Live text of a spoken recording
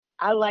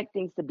I like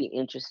things to be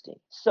interesting.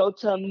 So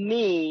to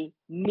me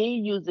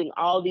using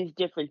all these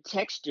different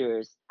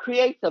textures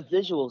creates a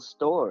visual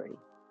story.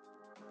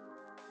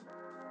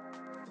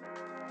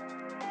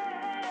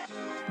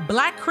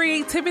 Black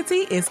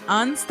creativity is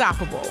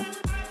unstoppable.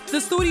 The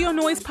Studio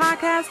Noise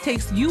podcast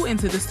takes you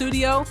into the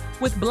studio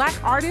with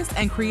Black artists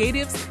and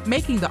creatives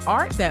making the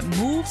art that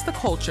moves the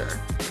culture.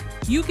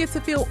 You get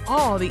to feel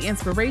all the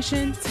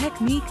inspiration,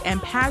 technique,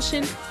 and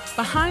passion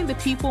behind the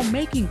people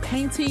making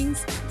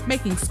paintings,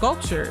 making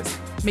sculptures,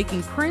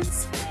 making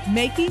prints,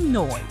 making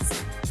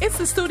noise. It's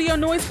the Studio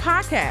Noise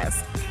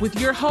podcast with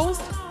your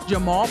host,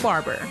 Jamal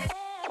Barber.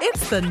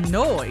 It's the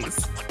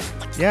noise.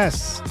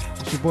 Yes,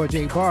 it's your boy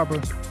Jay Barber.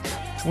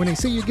 When they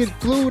see you get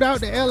flued out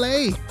to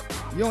LA,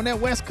 you're on that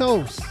West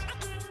Coast,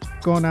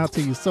 going out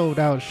to your sold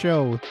out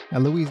show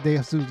at Luis de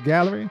Jesus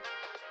Gallery,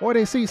 or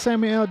they see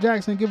Samuel L.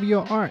 Jackson give you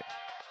your art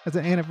as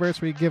an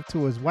anniversary gift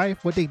to his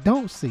wife, what they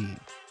don't see,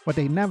 what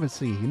they never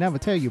see, he never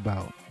tell you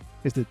about,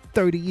 is the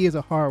 30 years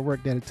of hard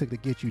work that it took to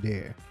get you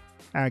there.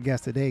 Our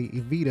guest today,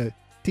 Evita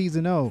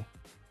Tizano,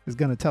 is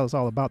going to tell us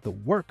all about the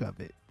work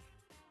of it.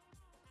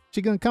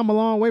 She's going to come a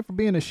long way from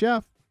being a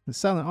chef and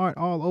selling art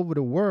all over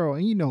the world.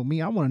 And you know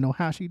me, I want to know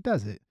how she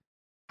does it.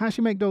 How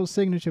she make those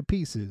signature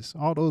pieces,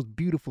 all those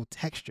beautiful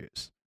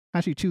textures. How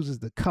she chooses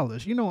the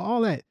colors. You know,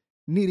 all that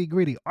nitty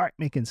gritty art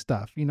making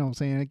stuff, you know what I'm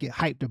saying? I get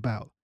hyped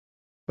about.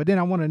 But then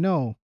I want to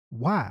know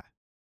why.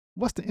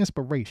 What's the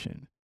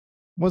inspiration?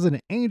 Was it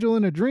an angel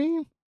in a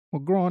dream? Or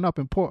growing up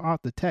in Port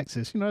Arthur,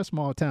 Texas? You know, that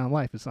small town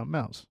life is something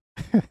else.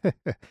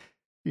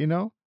 You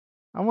know?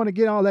 I want to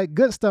get all that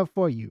good stuff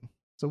for you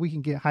so we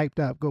can get hyped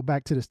up, go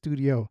back to the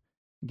studio,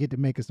 and get to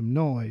making some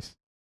noise.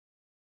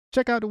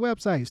 Check out the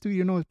website,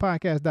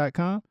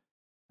 studionoisepodcast.com.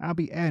 I'll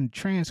be adding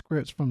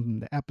transcripts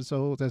from the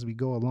episodes as we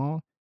go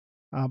along.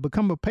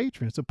 Become a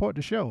patron, support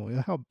the show.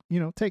 It'll help,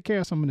 take care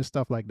of some of the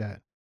stuff like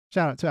that.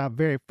 Shout out to our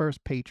very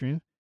first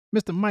patron,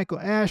 Mr. Michael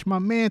Ash, my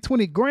man,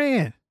 20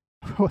 grand.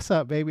 What's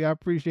up, baby? I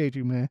appreciate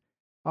you, man.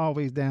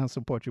 Always down to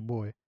support your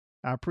boy.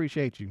 I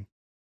appreciate you.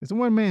 It's a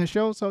one-man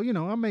show, so,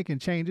 I'm making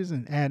changes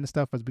and adding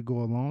stuff as we go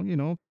along.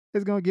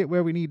 It's going to get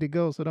where we need to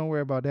go, so don't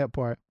worry about that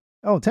part.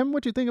 Oh, tell me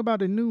what you think about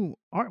the new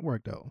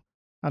artwork, though.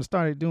 I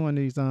started doing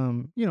these,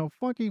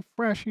 funky,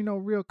 fresh,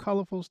 real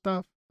colorful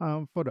stuff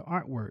for the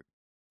artwork.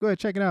 Go ahead,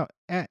 check it out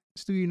at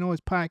Studio Noise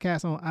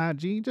Podcast on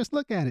IG. Just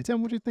look at it. Tell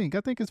me what you think.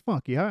 I think it's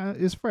funky.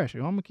 It's fresh.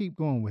 I'm going to keep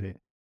going with it.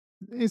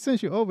 And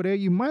since you're over there,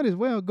 you might as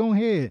well go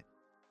ahead,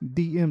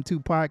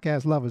 DM2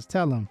 podcast lovers.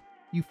 Tell them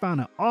you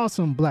found an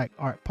awesome Black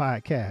art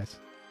podcast.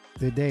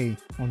 Today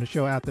on the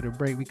show after the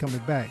break, we coming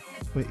back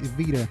with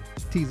Evita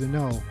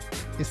Tizano.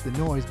 It's the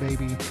noise,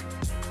 baby.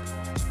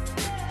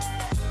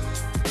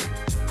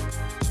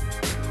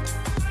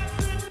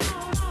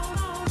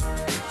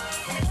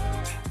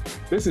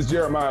 This is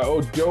Jeremiah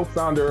Ojo,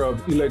 founder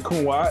of Ile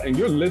Kunwa, and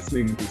you're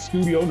listening to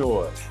Studio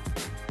Noise.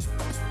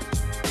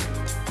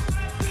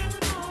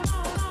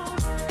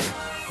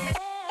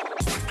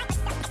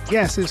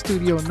 Yes, it's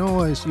Studio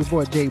Noise. Your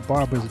boy Jay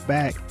Barber's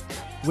back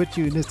with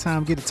you, and this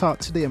time get to talk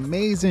to the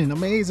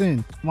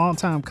amazing, long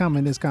time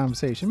coming this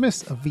conversation,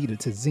 Miss Evita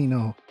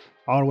Tizano,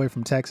 all the way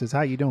from Texas.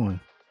 How you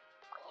doing?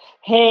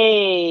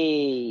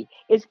 Hey,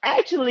 it's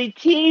actually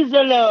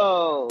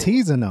Tizano.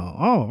 Tizano.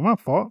 Oh, my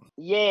fault.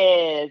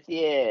 Yes.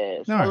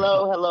 All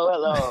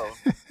Hello.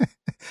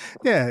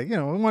 Yeah,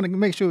 we want to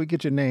make sure we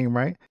get your name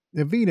right.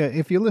 Evita,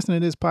 if you're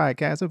listening to this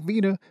podcast,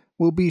 Evita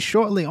will be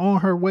shortly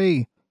on her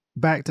way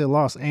back to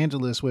Los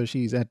Angeles, where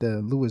she's at the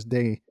Luis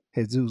de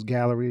Jesus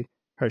Gallery.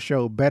 Her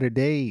show, Better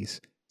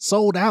Days,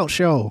 sold out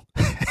show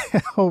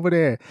over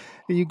there.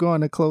 You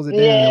going to close it down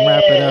and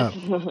wrap it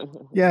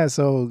up. Yeah,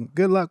 so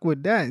good luck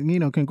with that.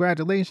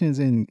 Congratulations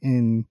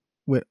in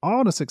with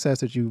all the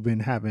success that you've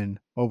been having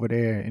over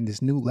there and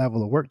this new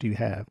level of work that you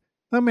have.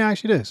 Let me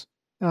ask you this.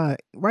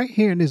 Right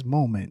here in this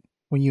moment,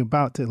 when you're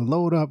about to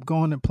load up, go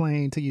on the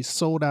plane to your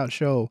sold out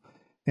show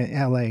in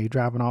LA,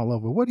 driving all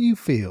over, what do you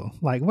feel?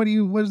 Like, what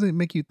does it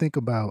make you think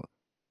about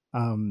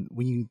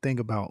when you think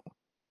about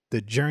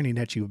the journey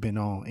that you've been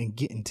on and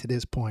getting to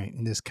this point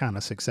and this kind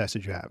of success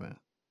that you're having?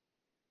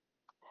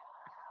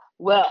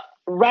 Well,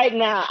 right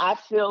now I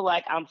feel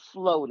like I'm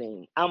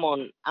floating. I'm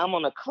on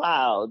a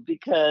cloud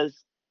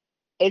because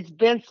it's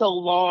been so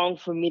long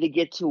for me to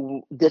get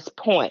to this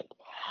point.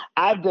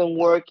 I've been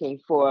working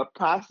for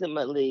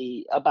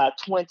approximately about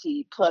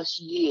 20 plus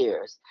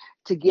years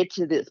to get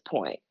to this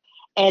point.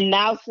 And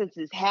now since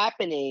it's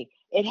happening,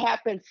 it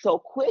happened so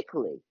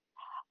quickly.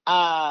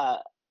 I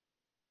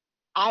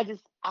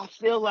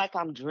feel like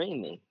I'm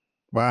dreaming.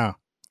 Wow.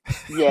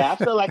 Yeah, I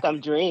feel like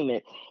I'm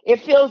dreaming.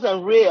 It feels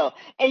unreal.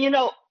 And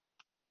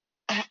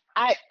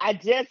I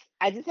just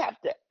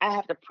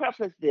have to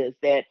preface this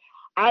that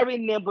I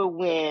remember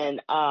when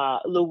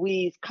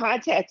Louise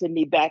contacted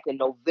me back in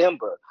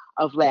November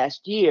of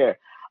last year.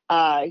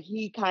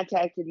 He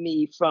contacted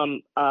me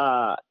from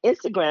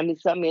Instagram. He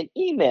sent me an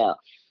email,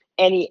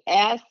 and he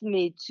asked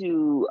me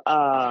to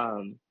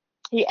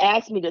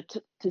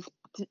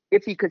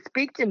if he could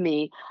speak to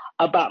me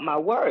about my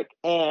work.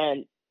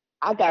 And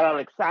I got all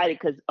excited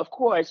because, of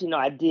course,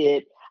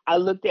 I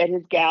looked at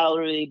his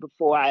gallery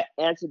before I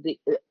answered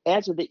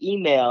the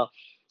email,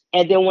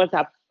 and then once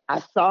I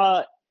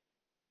saw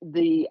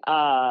the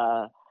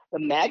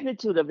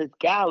magnitude of his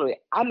gallery,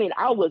 I mean,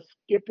 I was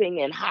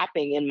skipping and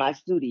hopping in my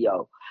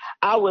studio.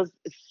 I was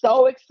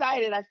so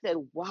excited. I said,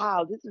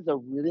 "Wow, this is a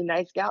really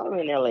nice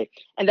gallery in LA,"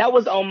 and that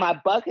was on my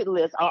bucket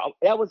list.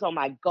 That was on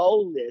my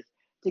goal list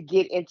to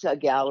get into a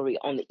gallery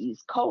on the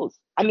East Coast.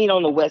 I mean,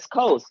 on the West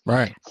Coast.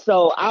 Right.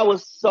 So I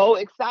was so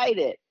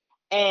excited.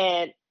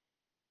 And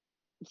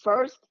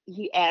first,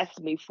 he asked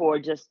me for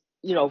just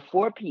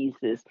 4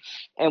 pieces,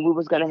 and we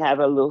was going to have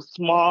a little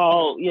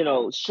small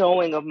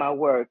showing of my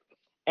work,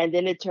 and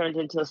then it turned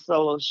into a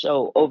solo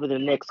show over the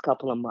next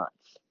couple of months.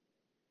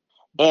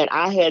 And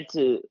I had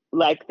to,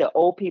 like the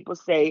old people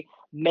say,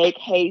 make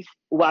haste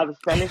while the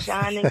sun is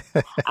shining.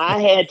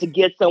 I had to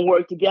get some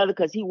work together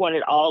because he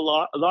wanted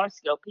all large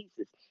scale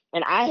pieces,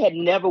 and I had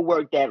never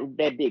worked that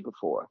big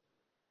before.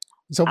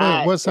 So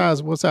wait, what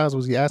size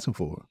was he asking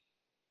for?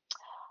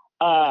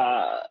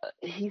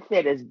 He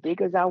said as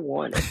big as I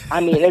wanted.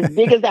 I mean, as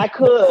big as I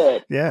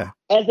could. Yeah.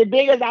 As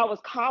big as I was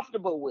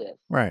comfortable with.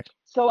 Right.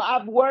 So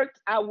I worked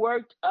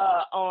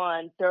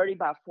on 30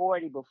 by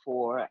 40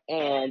 before,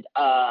 and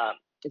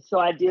so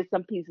I did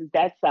some pieces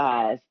that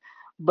size.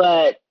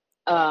 But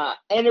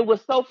and it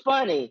was so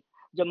funny,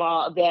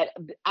 Jamal, that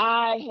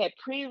I had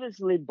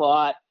previously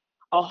bought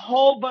a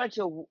whole bunch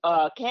of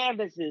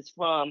canvases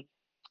from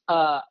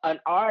an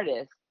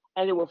artist.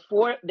 And they were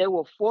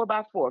 4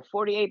 by 4,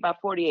 48 by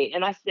 48.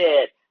 And I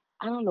said,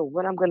 I don't know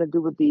what I'm going to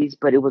do with these,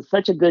 but it was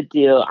such a good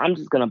deal. I'm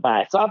just going to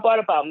buy it. So I bought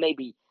about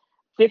maybe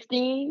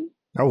 15.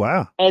 Oh,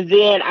 wow. And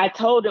then I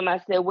told him, I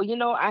said,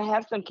 well, I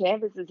have some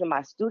canvases in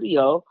my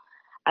studio.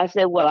 I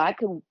said, well, I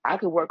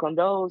could work on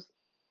those.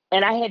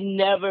 And I had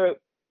never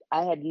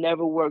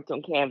worked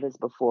on canvas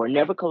before,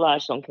 never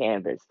collaged on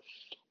canvas.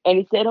 And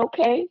he said,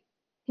 okay.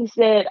 He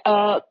said,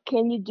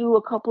 can you do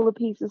a couple of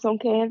pieces on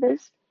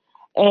canvas?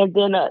 And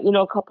then,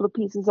 a couple of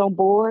pieces on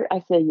board.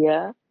 I said,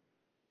 yeah.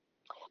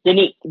 Then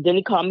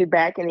he called me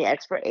back and he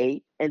asked for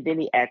 8. And then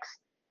he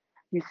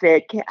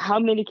said, how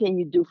many can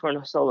you do for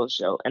a solo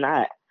show? And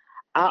I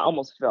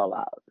almost fell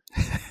out.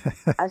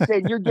 I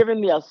said, you're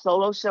giving me a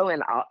solo show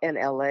in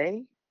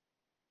LA?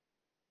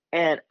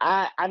 And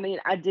I mean,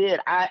 I did.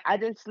 I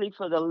didn't sleep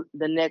for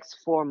the next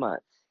 4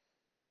 months.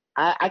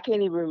 I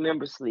can't even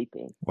remember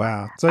sleeping.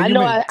 Wow. So I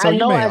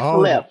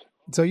slept.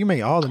 So you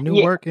made all the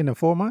new work in the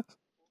 4 months?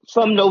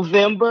 From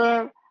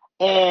November,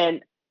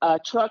 and a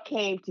truck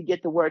came to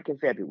get the work in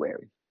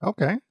February.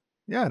 Okay.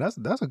 Yeah,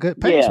 that's a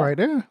good pace right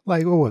there.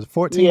 Like, what was it,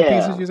 14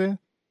 pieces you said?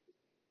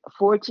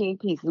 14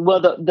 pieces.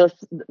 Well,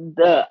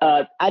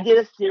 the I did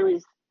a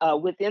series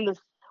within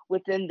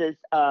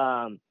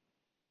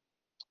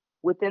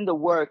the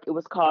work. It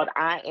was called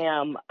I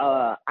Am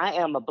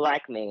a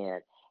Black Man.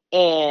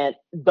 And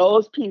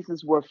those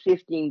pieces were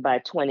 15 by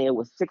 20. It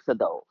was 6 of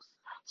those.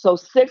 So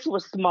 6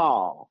 were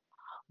small,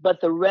 but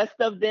the rest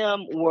of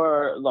them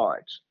were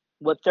large,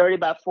 with 30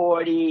 by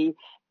 40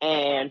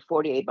 and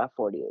 48 by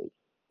 48.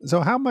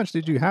 So how much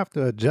did you have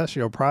to adjust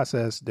your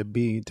process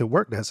to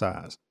work that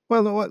size?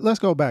 Well, let's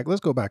go back. Let's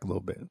go back a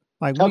little bit.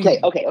 Like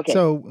okay.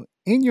 So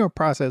in your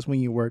process when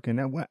you're working,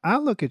 and when I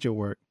look at your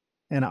work,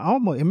 and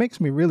it makes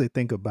me really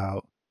think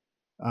about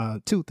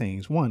 2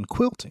 things. One,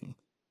 quilting.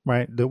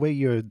 Right, the way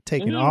you're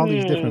taking all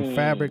these different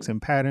fabrics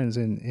and patterns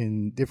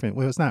and different.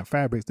 Well, it's not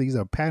fabrics; these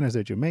are patterns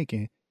that you're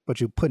making,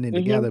 but you're putting it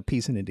together,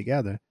 piecing it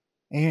together,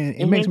 and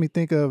it makes me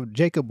think of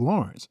Jacob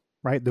Lawrence.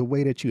 Right, the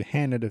way that you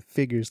handle the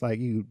figures, like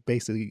you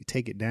basically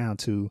take it down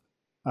to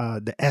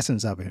the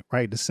essence of it.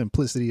 Right, the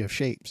simplicity of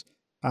shapes,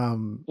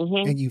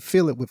 and you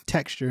fill it with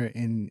texture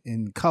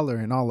and color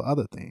and all the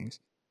other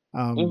things.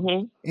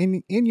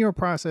 In your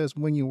process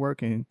when you're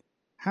working,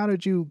 how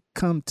did you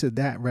come to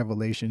that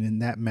revelation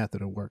and that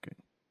method of working?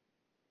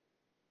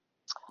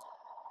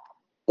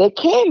 It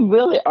came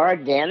really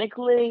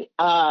organically.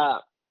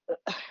 To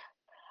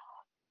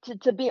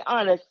be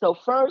honest, so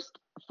first,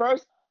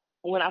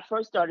 when I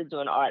first started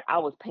doing art, I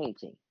was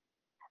painting.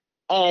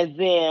 And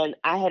then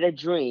I had a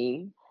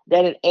dream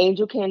that an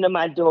angel came to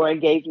my door and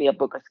gave me a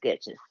book of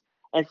sketches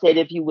and said,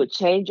 if you would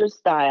change your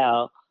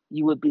style,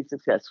 you would be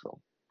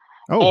succccessful.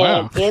 Oh,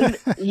 and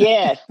wow.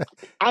 Yes.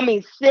 I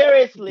mean,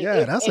 seriously.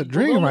 Yeah, that's a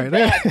dream right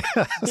there.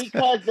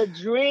 Because the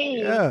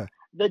dream... Yeah.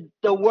 The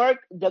work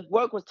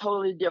was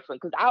totally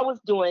different because I was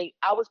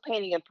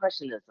painting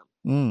Impressionism.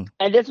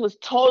 And this was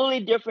totally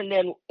different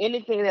than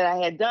anything that I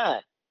had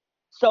done.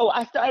 So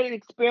I started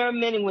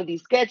experimenting with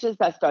these sketches.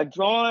 I started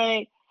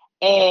drawing,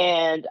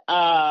 and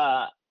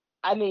I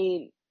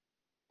mean,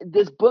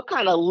 this book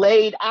kind of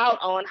laid out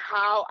on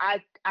how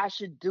I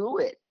should do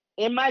it.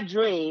 In my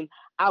dream,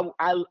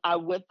 I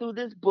went through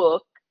this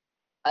book,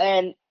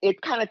 and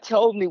it kind of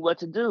told me what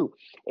to do.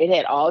 It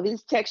had all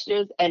these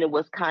textures, and it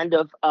was kind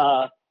of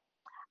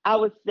I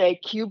would say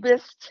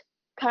cubist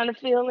kind of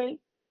feeling.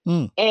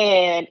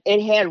 And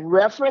it had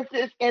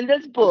references in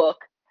this book.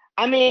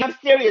 I mean, I'm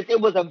serious. It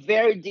was a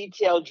very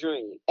detailed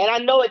dream. And I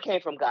know it came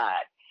from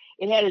God.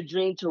 It had a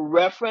dream to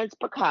reference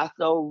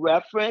Picasso,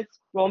 reference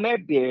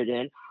Romare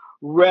Bearden,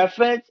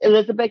 reference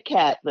Elizabeth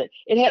Catlett.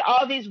 It had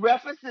all these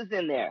references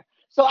in there.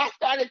 So I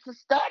started to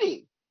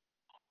study.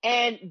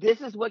 And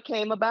this is what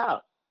came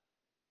about.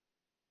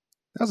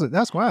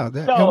 That's wild.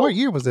 And So, what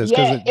year was this?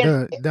 yeah,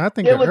 Because I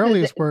think it the was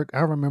earliest work I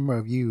remember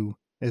of you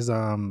is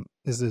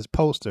this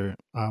poster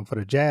for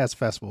the jazz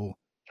festival.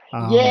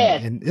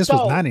 yes. And this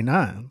was So,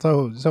 99.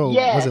 So was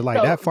yes. it like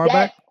So that far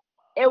back?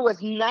 it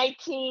was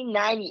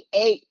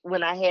 1998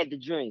 when I had the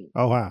dream.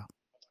 Oh wow.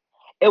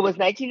 It was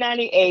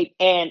 1998,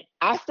 and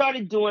I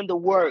started doing the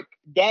work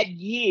that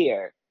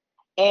year,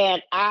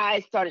 and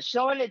I started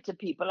showing it to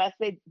people. I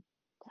said,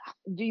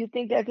 do you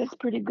think that that's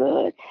pretty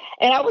good?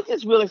 And I was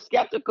just really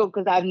skeptical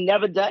because I've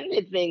never done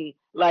anything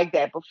like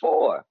that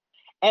before.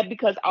 And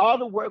because all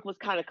the work was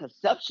kind of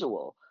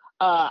conceptual,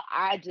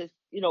 I just,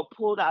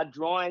 pulled out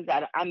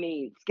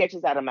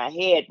sketches out of my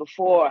head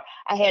before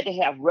I had to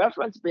have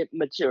reference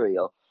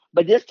material.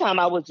 But this time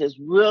I was just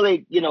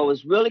really, it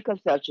was really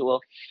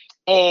conceptual.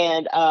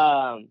 And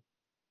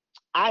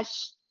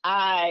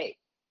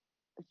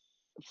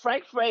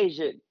Frank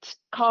Frazier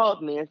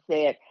called me and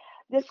said,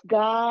 this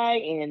guy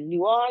in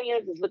New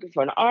Orleans is looking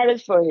for an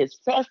artist for his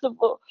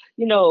festival,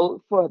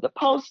 for the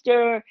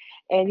poster.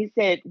 And he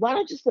said, why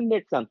don't you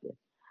submit something?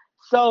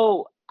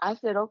 So I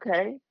said,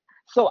 okay.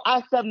 So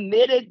I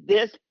submitted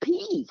this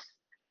piece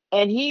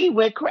and he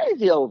went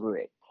crazy over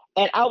it.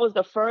 And I was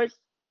the first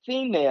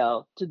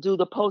female to do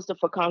the poster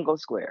for Congo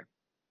Square.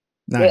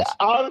 Nice.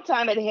 All the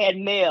time it had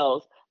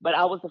males, but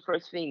I was the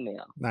first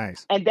female.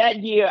 Nice. And that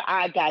year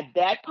I got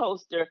that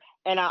poster,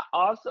 and I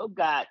also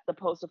got the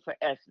poster for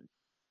Essence.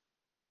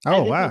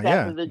 Oh wow! Was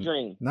after the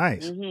dream.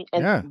 Nice.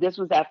 Mm-hmm. And this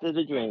was after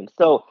the dream.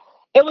 So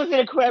it was an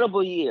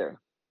incredible year.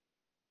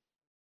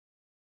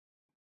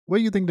 What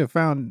do you think the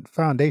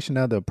foundation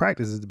of the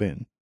practice has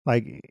been?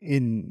 Like,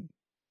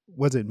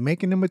 was it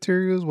making the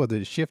materials? Was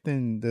it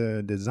shifting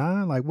the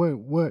design? Like,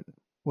 what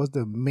was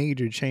the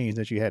major change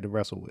that you had to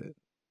wrestle with?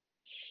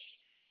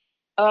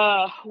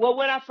 Well,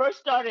 when I first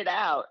started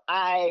out,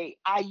 I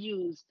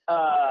used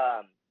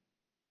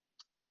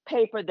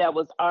paper that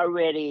was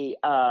already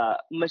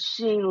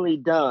machinely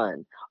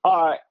done,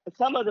 or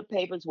some of the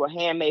papers were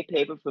handmade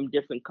paper from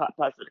different parts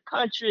of the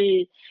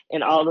country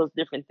and all those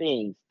different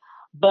things.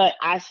 But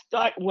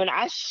when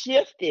I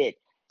shifted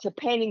to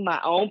painting my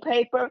own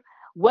paper,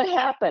 what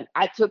happened?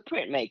 I took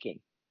printmaking.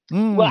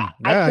 I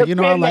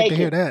like to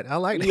hear that. I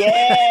like that.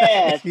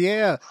 Yes.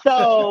 Yeah.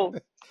 So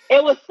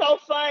it was so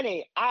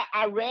funny.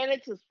 I ran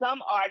into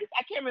some artists.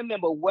 I can't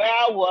remember where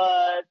I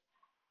was.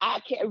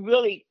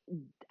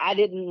 I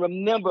didn't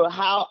remember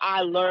how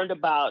I learned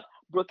about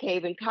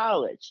Brookhaven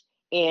College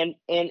in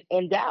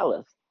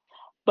Dallas.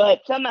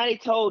 But somebody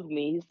told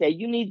me, he said,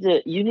 you need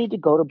to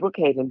go to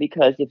Brookhaven,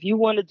 because if you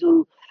want to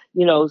do,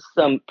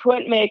 some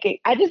printmaking,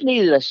 I just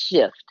needed a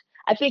shift.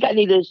 I think I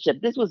needed a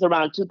shift. This was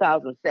around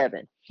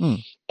 2007.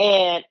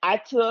 And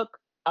I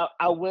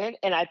went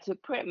and I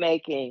took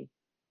printmaking,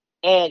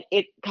 and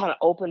it kind of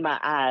opened my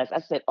eyes.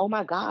 I said, oh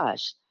my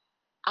gosh,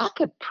 I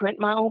could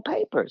print my own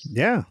papers.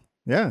 Yeah.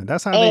 Yeah.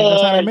 That's how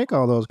they make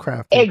all those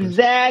craft papers.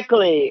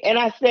 Exactly. And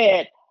I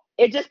said,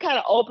 it just kind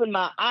of opened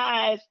my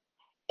eyes.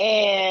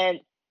 And,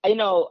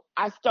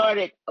 I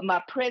started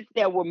my prints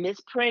that were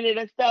misprinted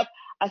and stuff.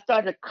 I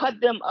started to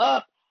cut them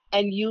up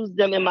and use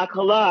them in my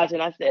collage.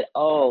 And I said,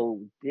 oh,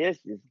 this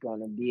is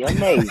going to be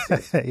amazing.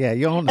 Yeah,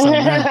 you're on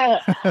something now.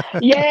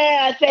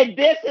 Yeah, I said,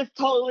 this is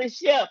totally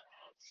shift.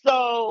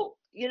 So,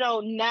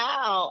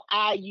 now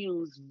I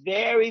use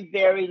very,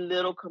 very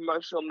little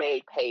commercial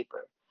made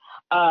paper.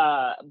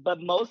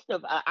 But most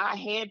of I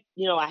hand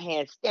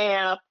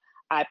stamp,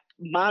 I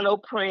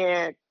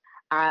monoprint,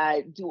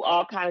 I do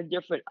all kinds of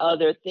different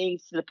other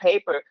things to the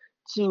paper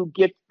to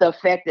get the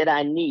effect that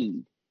I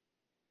need.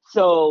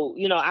 So,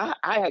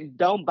 I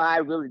don't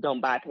buy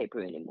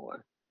paper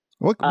anymore.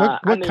 What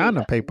kind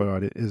of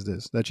paper is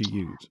this that you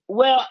use?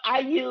 Well, I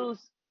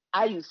use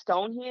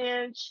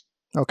Stonehenge.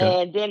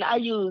 Okay. And then I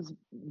use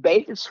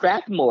basic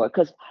Strathmore,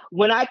 because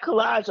when I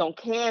collage on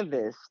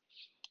canvas,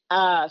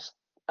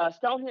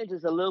 Stonehenge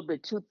is a little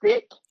bit too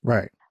thick.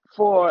 Right.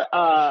 Because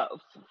I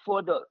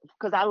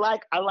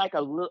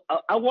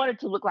want it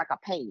to look like a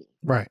painting.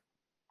 Right.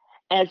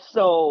 And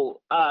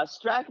so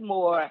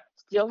Strathmore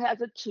still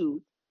has a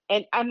tooth.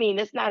 And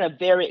it's not a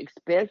very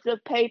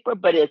expensive paper,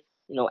 but it's,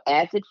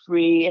 acid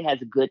free. It has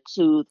a good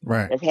tooth.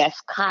 Right. It has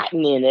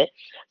cotton in it.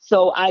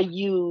 So I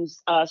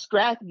use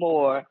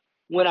Strathmore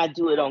when I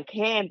do it on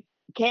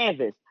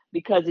canvas,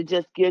 because it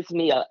just gives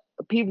me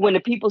when the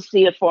people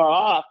see it far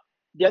off,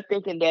 they're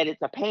thinking that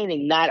it's a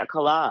painting, not a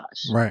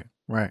collage. Right.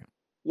 Right.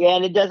 Yeah,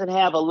 and it doesn't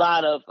have a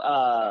lot of,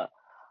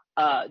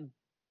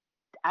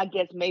 I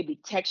guess maybe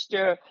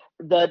texture.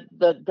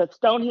 The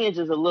Stonehenge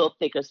is a little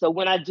thicker, so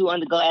when I do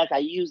under glass, I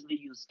usually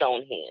use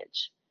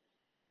Stonehenge.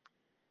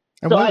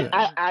 So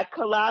I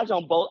collage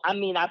on both.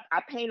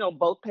 I paint on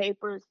both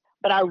papers,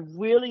 but I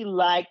really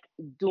like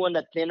doing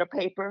the thinner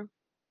paper.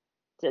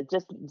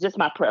 Just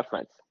my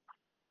preference.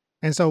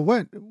 And so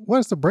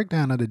what's the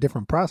breakdown of the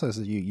different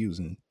processes you're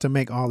using to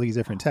make all these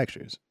different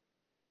textures?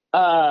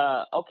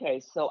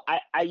 Okay, so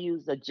I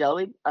use a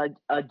jelly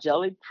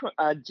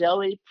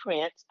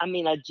print. I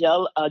mean a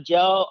gel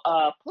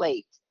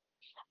plate.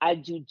 I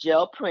do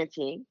gel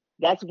printing.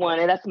 That's one,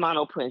 and that's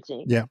mono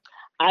printing. Yeah.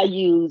 I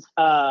use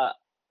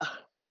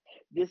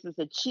this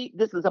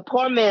is a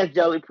poor man's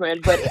jelly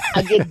print, but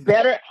I get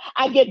better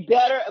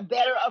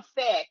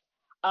effect.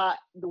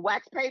 The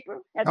wax paper.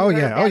 Have you Oh heard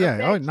of yeah. Oh that yeah.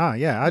 Oh effect? no.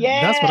 Yeah.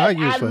 That's what I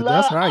Yes, use for.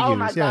 That's what I oh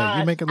my use. Yeah. You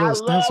gosh, making I little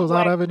love stencils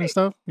out wax of it and paper.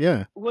 stuff.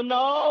 Yeah.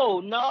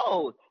 Well,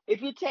 no.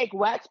 If you take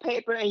wax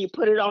paper and you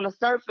put it on a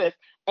surface,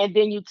 and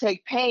then you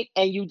take paint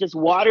and you just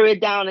water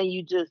it down and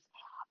you just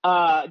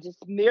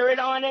smear it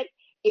on it,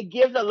 it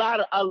gives a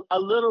lot of a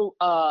little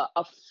a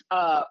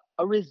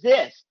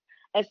resist.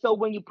 And so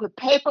when you put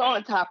paper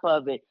on top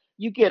of it,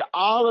 you get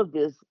all of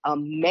this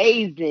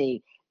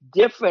amazing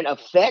different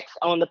effects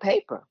on the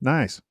paper.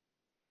 Nice.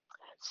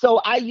 So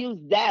I use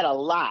that a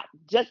lot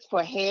just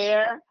for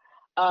hair.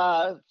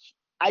 Uh,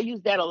 I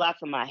use that a lot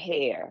for my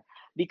hair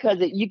because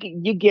you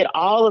get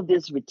all of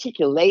this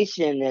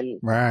reticulation and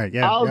Right.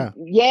 Yeah. all. Yeah.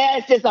 Yeah,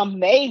 it's just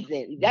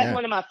amazing. That's Yeah.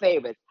 one of my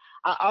favorites.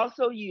 I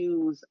also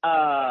use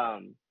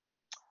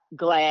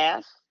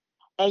glass,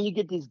 and you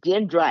get these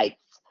dendrites.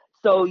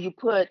 So you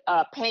put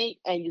paint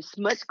and you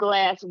smudge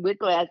glass with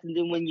glass, and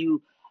then when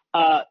you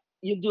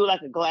do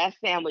like a glass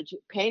sandwich,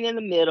 paint in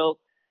the middle,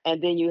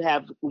 and then you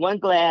have one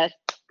glass,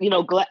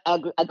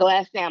 a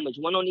glass sandwich,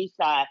 one on each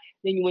side.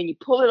 Then when you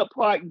pull it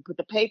apart, you put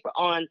the paper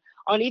on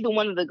either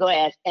one of the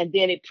glass, and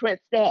then it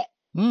prints that.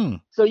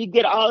 Mm. So you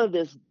get all of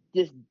this.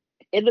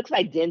 It looks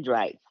like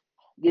dendrites,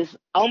 this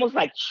almost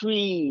like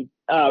tree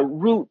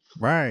roots.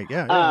 Right.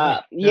 Yeah.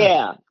 Yeah.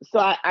 Yeah. So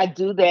I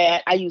do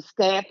that. I use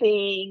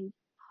stamping.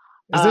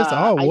 Is this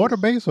all I water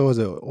use based or is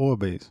it oil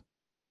based?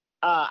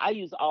 I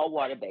use all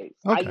water based.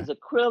 I Okay. use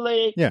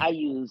acrylic. Yeah. I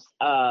use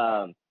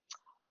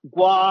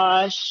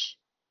gouache.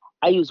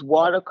 I use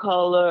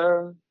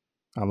watercolor.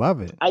 I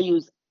love it. I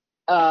use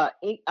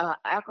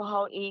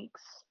alcohol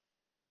inks.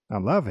 I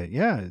love it.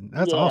 Yeah.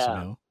 That's awesome,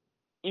 Yeah. yo.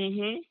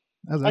 hmm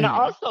That's And I hey,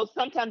 also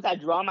sometimes I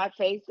draw my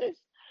faces,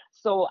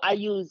 so I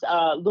use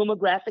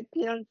Lumographic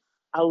pens.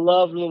 I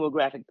love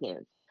Lumographic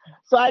pens.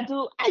 So I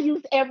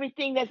use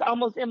everything that's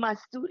almost in my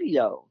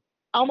studio.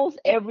 Almost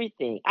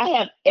everything. I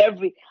have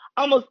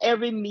almost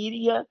every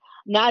media.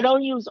 Now I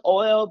don't use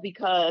oil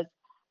because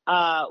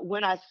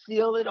when I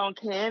seal it on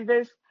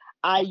canvas,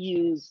 I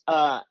use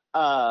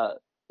varnish,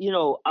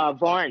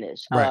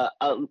 right.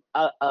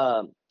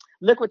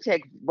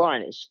 Liquitex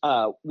varnish,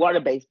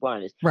 water-based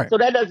varnish. Right. So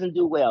that doesn't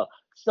do well.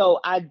 So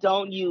I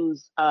don't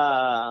use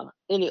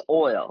any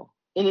oil,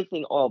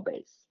 anything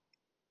oil-based.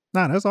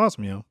 Nah, that's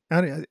awesome, yo.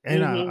 And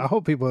hmm I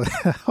hope people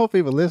I hope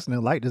people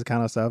listening like this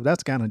kind of stuff.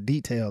 That's kind of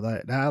detail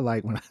that I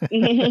like when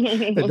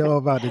to know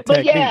about the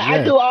But technique. yeah, I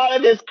Yeah. do all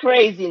of this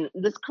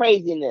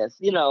craziness.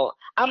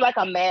 I'm like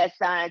a mad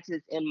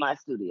scientist in my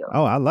studio.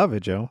 Oh, I love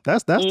it, Joe.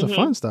 That's the hmm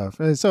fun stuff.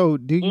 And so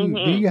do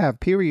hmm you have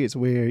periods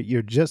where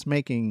you're just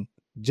making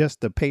just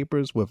the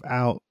papers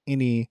without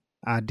any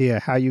idea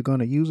how you're going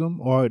to use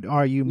them, or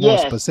are you more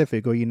Yes.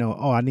 specific, or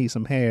oh, I need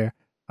some hair,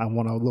 I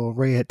want a little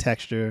red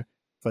texture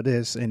for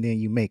this, and then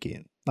you make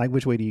it? Like,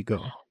 which way do you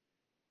go?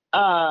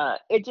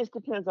 It just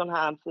depends on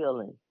how I'm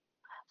feeling.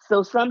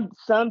 So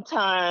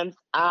sometimes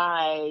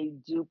I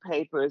do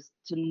papers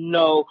to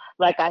know,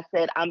 like I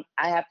said, I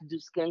have to do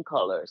skin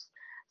colors.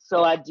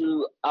 So I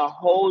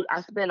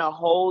spend a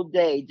whole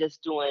day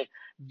just doing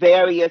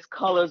various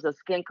colors of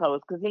skin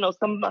colors because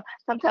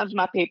sometimes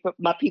my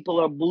people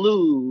are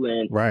blue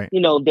and Right.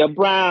 they're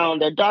brown,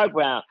 they're dark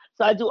brown.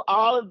 So I do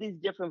all of these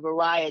different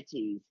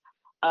varieties.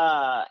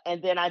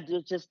 And then I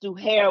just do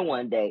hair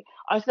one day.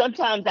 Or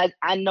sometimes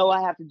I know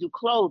I have to do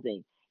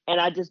clothing, and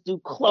I just do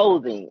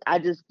clothing. I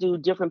just do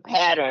different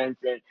patterns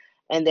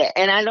and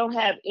I don't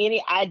have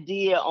any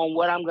idea on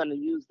what I'm going to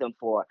use them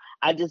for.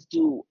 I just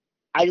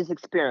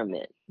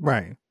experiment.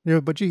 Right.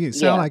 Yeah, but you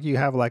sound Yeah. like you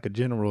have like a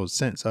general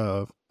sense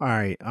of, all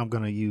right, I'm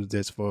going to use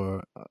this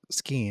for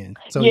skin.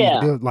 So you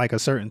Yeah. do like a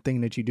certain thing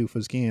that you do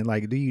for skin.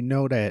 Like, do you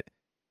know that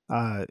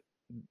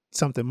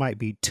something might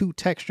be too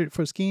textured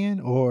for skin,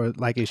 or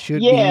like it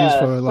should be used Yeah.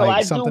 for So like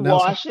I do something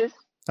else? washes.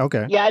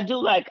 Okay. Yeah, I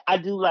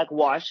do like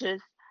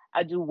washes.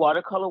 I do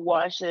watercolor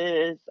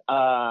washes.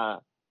 Uh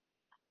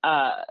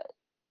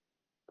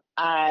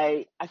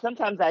I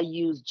sometimes I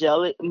use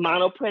jelly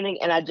mono printing,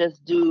 and I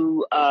just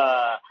do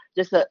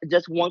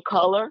just one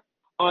color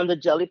on the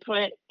jelly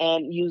print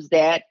and use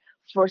that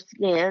for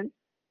skin.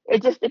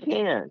 It just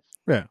depends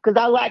Yeah.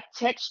 because I like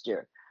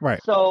texture.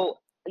 Right. So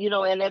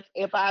and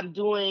if I'm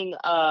doing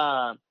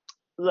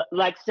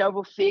like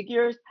several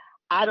figures,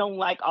 I don't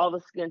like all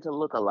the skin to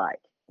look alike.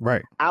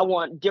 Right. I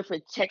want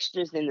different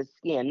textures in the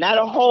skin, not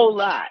a whole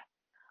lot,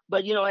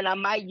 but and I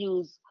might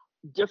use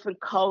different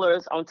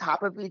colors on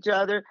top of each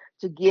other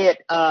to get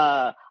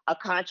a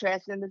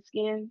contrast in the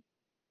skin.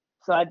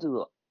 So I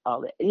do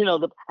all that.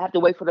 I have to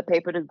wait for the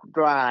paper to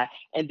dry,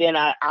 and then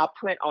I'll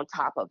print on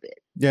top of it.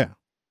 Yeah.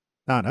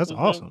 Nah, that's hmm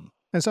awesome.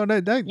 And so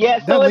that Yeah,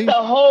 that so it's leads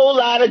a whole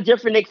lot of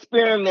different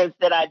experiments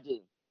that I do.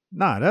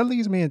 that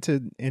leads me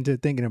into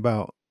thinking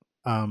about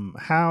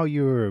how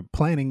you're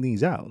planning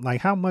these out.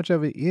 Like how much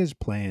of it is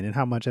planned and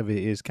how much of it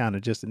is kind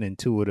of just an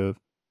intuitive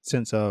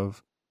sense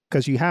of,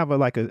 because you have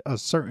a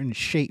certain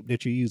shape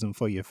that you're using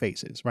for your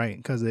faces, right?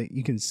 Because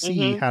you can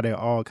see Mhm. how they're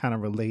all kind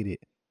of related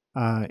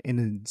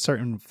in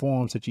certain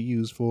forms that you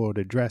use for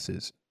the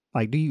dresses.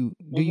 Like, do Mhm.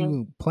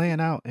 you plan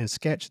out and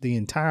sketch the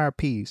entire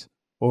piece,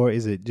 or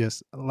is it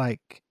just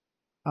like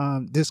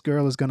this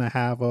girl is gonna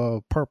have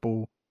a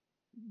purple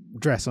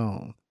dress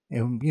on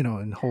and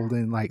and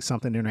holding like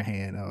something in her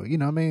hand, or you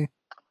know what I mean?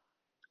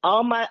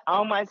 All my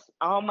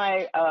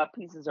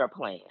pieces are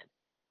planned.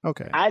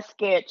 Okay. I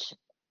sketch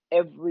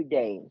every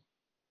day.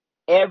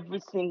 Every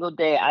single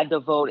day, I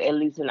devote at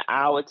least an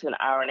hour to an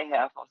hour and a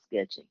half on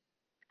sketching.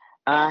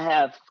 I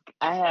have,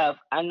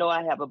 I know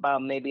I have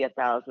about maybe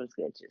 1,000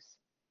 sketches.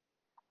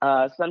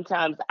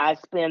 Sometimes I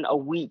spend a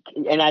week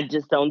and I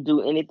just don't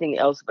do anything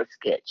else but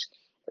sketch,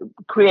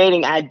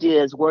 creating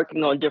ideas,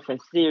 working on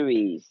different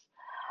series.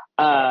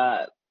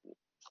 Uh,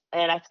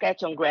 and I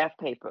sketch on graph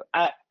paper.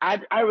 I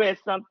read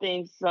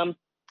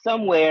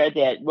somewhere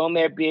that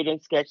Romare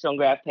Bearden sketched on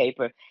graph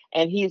paper,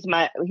 and he's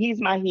my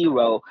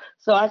hero.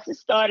 So I just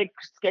started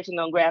sketching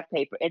on graph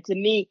paper, and to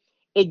me,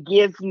 it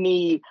gives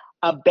me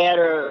a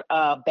better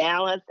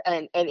balance,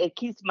 and it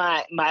keeps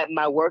my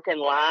work in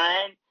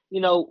line,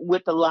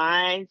 with the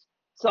lines.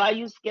 So I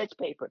use sketch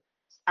paper.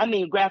 I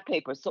mean graph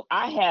paper. So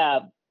I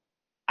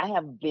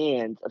have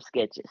bins of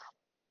sketches,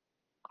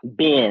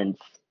 bins,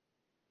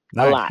 a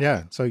Nice. lot.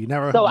 Yeah. So you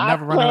never So I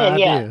never run out of plan,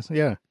 yeah. ideas.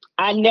 Yeah.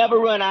 I never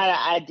run out of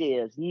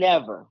ideas.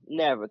 Never,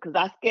 never. Because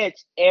I sketch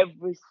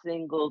every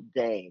single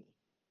day.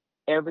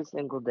 Every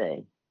single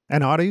day.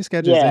 And are these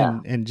sketches Yeah.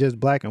 in just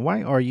black and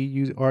white, or are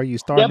you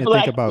starting They're to think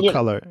black. about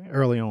color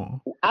early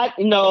on? I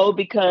know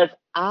because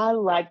I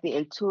like the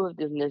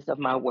intuitiveness of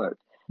my work.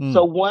 Mm.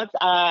 So once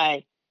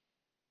I'm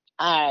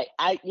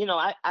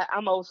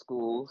old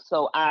school.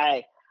 So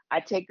I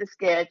take the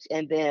sketch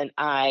and then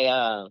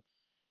I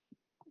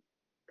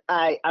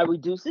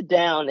reduce it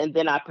down and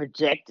then I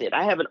project it.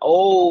 I have an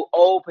old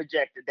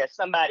projector that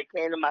somebody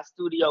came to my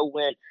studio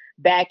when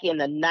back in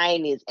the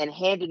 90s and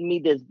handed me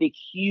this big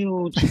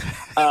huge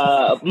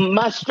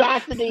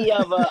monstrosity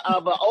of an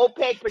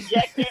opaque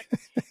projector.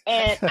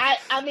 And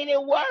I mean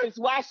it works.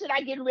 Why should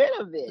I get rid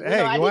of it?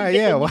 Hey, I why? didn't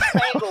get the Yeah. Why?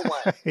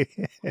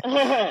 newfangled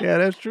one. Yeah,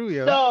 that's true,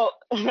 yo. So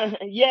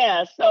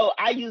yeah, so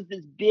I use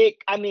this big,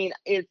 I mean,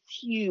 it's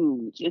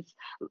huge.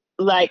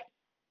 Like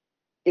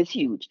it's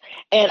huge.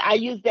 And I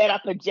use that, I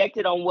project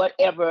it on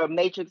whatever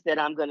matrix that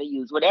I'm going to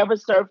use, whatever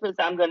surface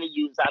I'm going to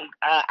use,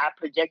 I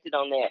project it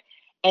on there.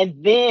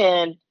 And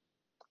then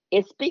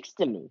it speaks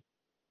to me.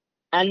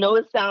 I know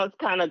it sounds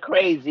kind of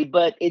crazy,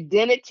 but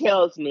then it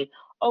tells me,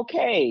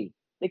 okay,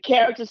 the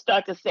characters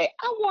start to say,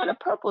 I want a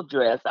purple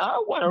dress, or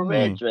I want a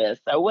red Mm. dress,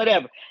 or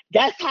whatever.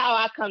 That's how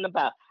I come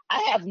about. I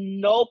have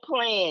no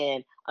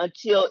plan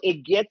until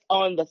it gets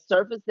on the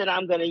surface that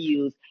I'm going to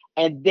use,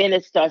 and then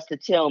it starts to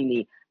tell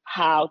me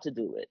how to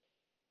do it.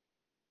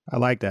 I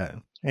like that.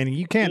 And Hmm.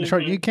 you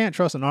can't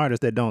trust an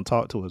artist that don't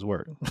talk to his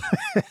work.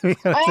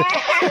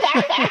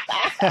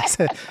 that's,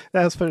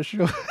 that's for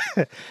sure.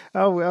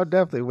 I'll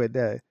definitely with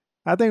that.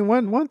 I think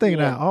one thing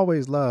that I Yeah.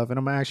 always love, and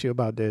I'm gonna ask you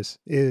about this,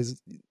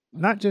 is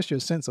not just your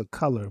sense of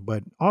color,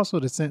 but also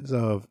the sense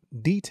of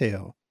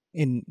detail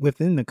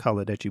within the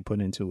color that you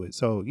put into it.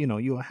 So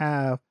you'll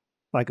have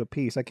like a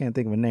piece. I can't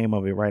think of a name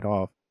of it right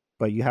off,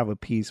 but you have a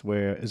piece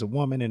where it's a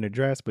woman in a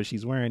dress, but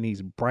she's wearing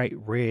these bright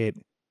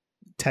red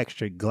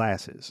textured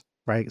glasses,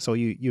 right? So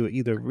you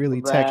either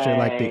really texture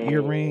like the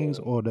earrings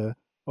Right.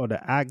 or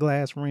the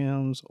eyeglass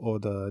rims or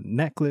the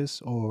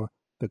necklace or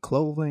the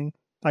clothing.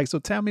 Like, so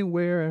tell me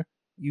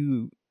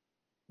you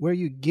where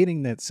you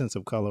getting that sense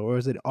of color, or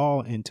is it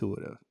all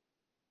intuitive?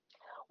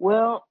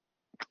 Well,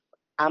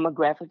 I'm a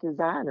graphic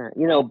designer.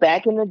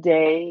 Back in the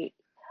day,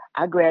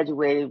 I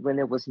graduated when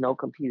there was no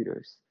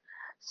computers.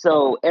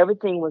 So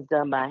everything was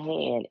done by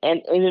hand.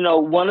 And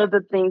one of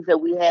the things that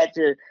we had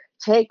to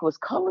take was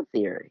color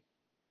theory.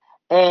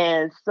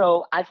 And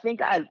so I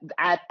think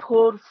I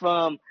pulled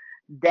from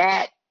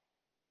that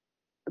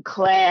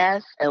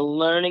class and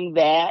learning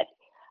that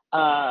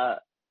uh,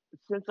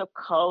 sense of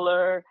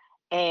color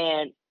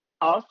and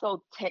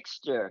also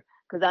texture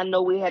because I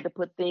know we had to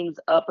put things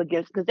up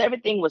against because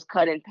everything was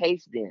cut and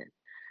paste then.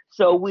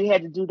 So we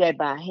had to do that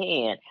by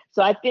hand.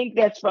 So I think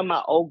that's from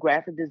my old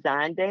graphic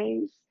design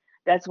days.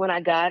 That's when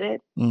I got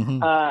it.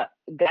 Mm-hmm. Uh,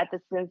 got the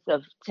sense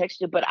of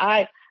texture, but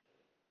I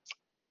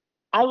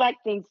like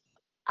things.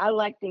 I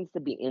like things to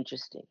be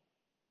interesting.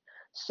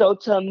 So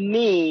to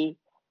me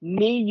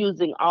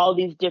using all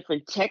these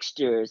different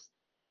textures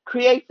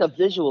creates a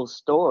visual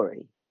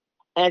story.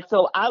 And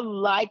so I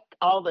like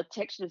all the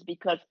textures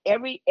because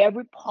every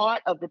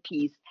part of the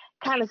piece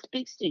kind of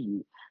speaks to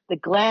you. The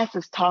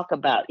glasses talk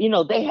about,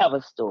 they have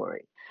a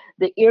story.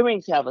 The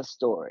earrings have a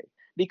story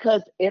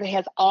because it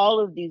has all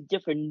of these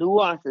different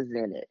nuances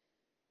in it.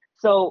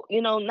 So,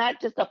 not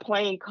just a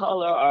plain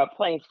color or a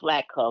plain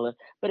flat color,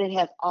 but it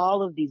has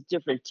all of these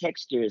different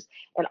textures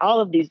and all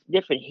of these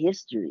different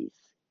histories.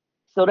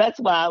 So that's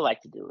why I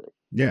like to do it.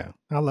 Yeah,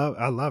 I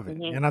love it,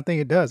 Mhm. and I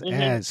think it does Mhm.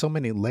 add so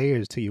many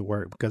layers to your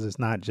work because it's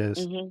not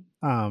just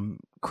Mhm.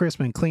 crisp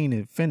and clean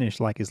and finished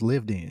like it's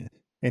lived in.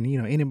 And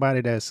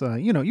anybody that's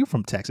you're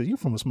from Texas, you're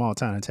from a small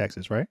town in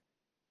Texas, right?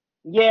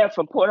 Yeah,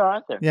 from Port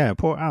Arthur. Yeah,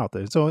 Port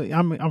Arthur. So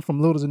I'm from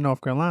Littleton,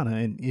 North Carolina,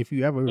 and if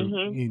you ever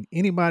Mhm.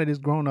 anybody that's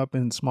grown up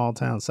in small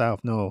town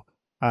South know,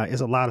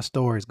 it's a lot of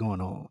stories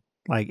going on.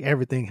 Like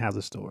everything has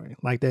a story.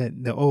 Like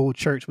the old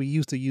church we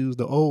used to use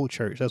the old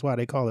church. That's why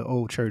they call it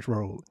Old Church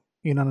Road.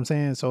 You know what I'm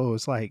saying? So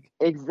it's like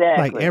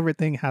Exactly.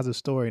 everything has a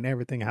story and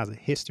everything has a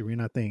history,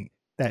 and I think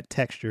that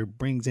texture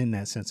brings in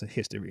that sense of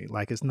history.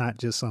 Like it's not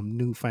just some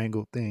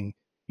newfangled thing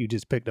you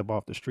just picked up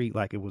off the street.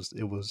 Like it was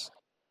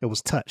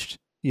touched.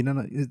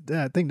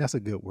 I think that's a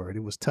good word.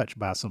 It was touched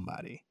by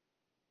somebody.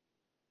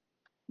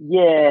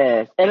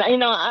 Yes, and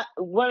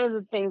one of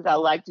the things I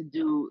like to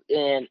do,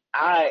 and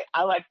I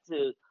like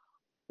to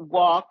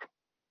walk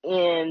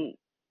in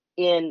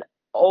in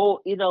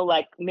old,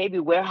 like maybe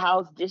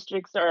warehouse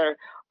districts or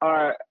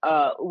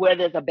where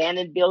there's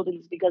abandoned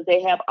buildings because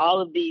they have all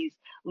of these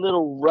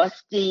little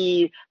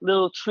rusty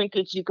little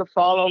trinkets you could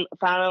find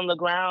on the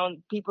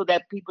ground, people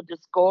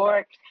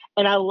discard.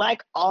 And I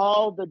like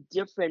all the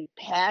different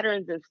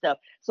patterns and stuff.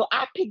 So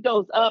I pick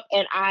those up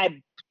and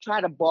I try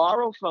to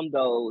borrow from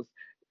those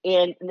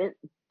and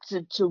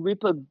to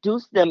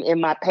reproduce them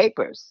in my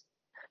papers.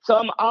 So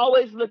I'm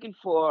always looking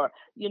for,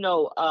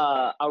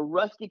 a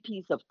rusty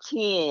piece of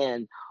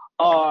tin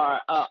or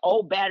an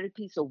old battered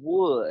piece of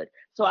wood.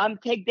 So I'm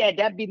take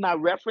that be my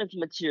reference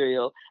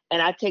material,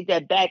 and I take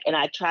that back and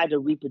I try to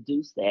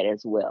reproduce that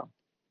as well.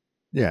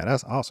 Yeah,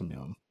 that's awesome,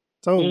 young.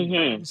 So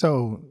Mhm.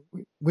 so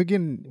we're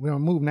gonna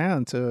move now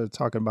into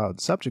talking about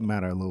subject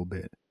matter a little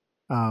bit.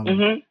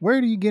 Mhm. Where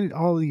do you get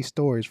all these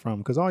stories from?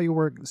 Because all your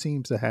work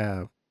seems to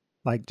have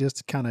like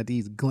just kind of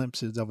these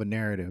glimpses of a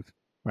narrative,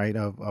 right?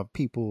 Of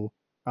people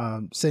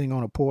sitting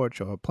on a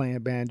porch or playing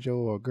banjo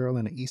or a girl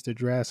in an Easter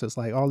dress. It's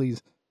like all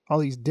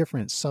these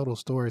different subtle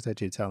stories that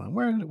you're telling.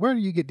 Where do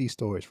you get these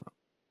stories from?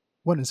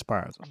 What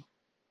inspires them?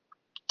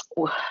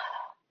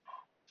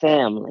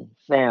 Family,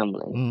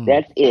 family. Mm.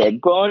 That's it.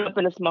 Growing up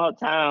in a small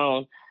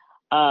town,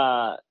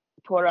 uh,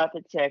 Port Arthur,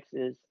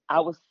 Texas,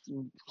 I was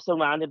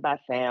surrounded by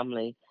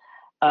family,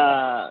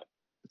 uh,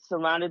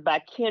 surrounded by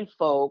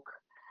kinfolk,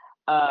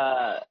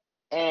 uh,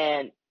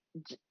 and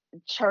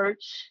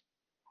church,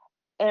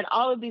 and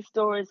all of these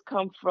stories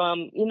come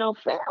from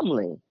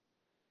family.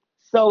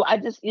 So I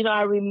just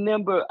I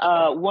remember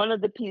one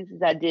of the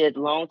pieces I did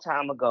long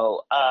time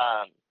ago.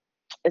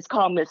 It's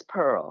called Miss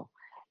Pearl,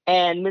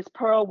 and Miss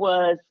Pearl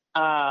was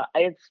an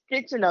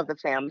extension of the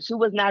family. She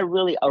was not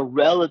really a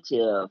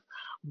relative,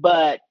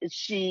 but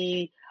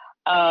she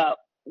uh,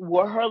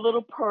 wore her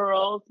little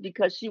pearls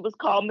because she was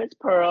called Miss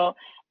Pearl,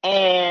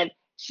 and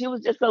she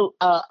was just a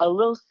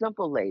little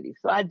simple lady.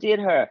 So I did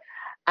her.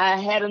 I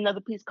had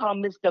another piece called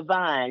Miss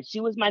Divine.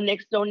 She was my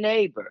next door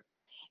neighbor,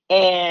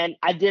 and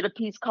I did a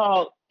piece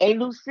called A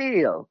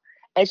Lucille,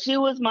 and she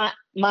was my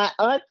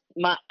aunt,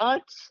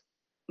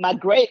 my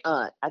great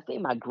aunt. I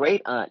think my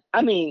great aunt.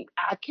 I mean,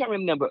 I can't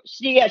remember.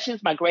 She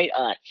was my great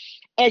aunt,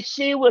 and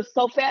she was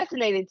so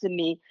fascinating to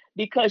me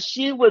because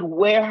she would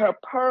wear her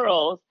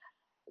pearls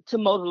to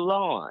mow the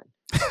lawn,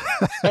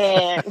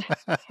 and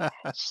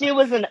she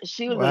was an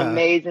Wow.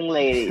 amazing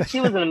lady. She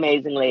was an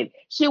amazing lady.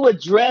 She would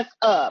dress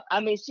up. I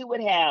mean, she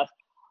would have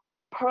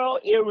pearl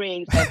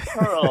earrings and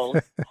pearls,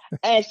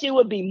 and she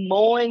would be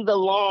mowing the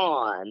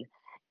lawn.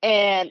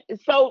 And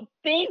so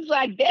things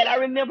like that, I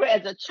remember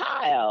as a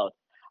child.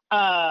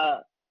 Uh,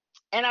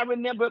 and I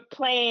remember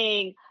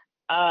playing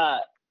uh,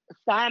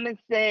 Simon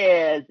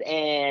Says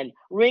and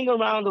Ring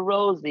Around the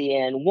Rosie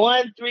and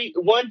 1 2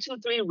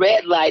 3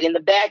 red light in the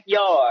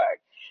backyard.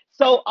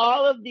 So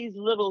all of these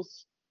little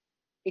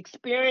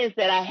experience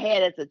that I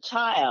had as a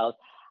child,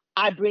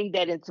 I bring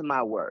that into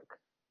my work.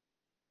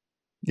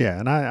 Yeah,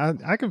 and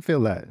I can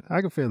feel that.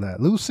 I can feel that.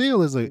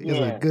 Lucille is a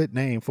Yeah. good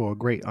name for a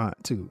great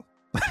aunt too.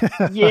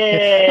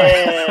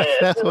 Yes.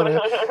 That's one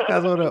of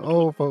the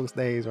old folks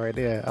days right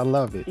there. I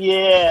love it.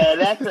 Yeah,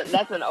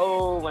 that's an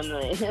old one.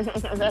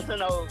 That's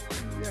an old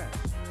one. Yeah.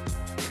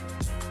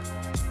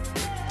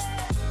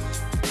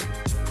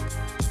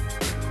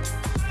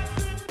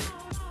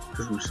 This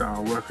is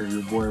Rashawn Rucker,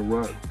 your boy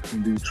Ruck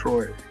from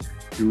Detroit.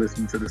 You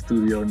listen to the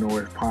Studio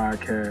Noise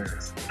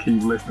podcast.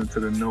 Keep listening to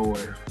the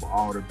noise for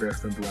all the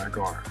best in Black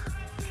art.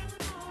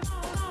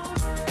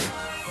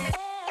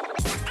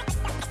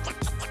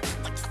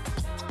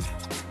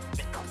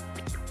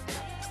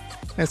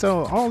 And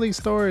so all these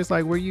stories,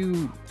 like, were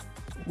you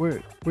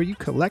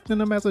collecting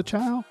them as a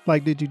child?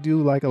 Like, did you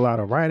do like a lot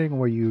of writing?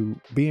 Were you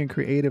being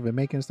creative and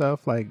making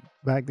stuff like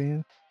back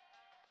then?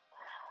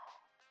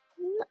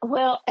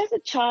 Well, as a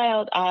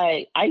child,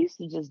 I used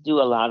to just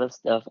do a lot of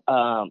stuff.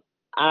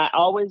 I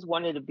always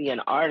wanted to be an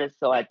artist,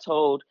 so I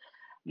told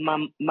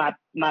my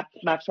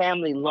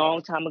family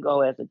long time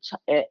ago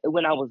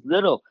when I was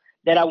little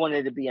that I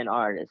wanted to be an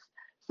artist.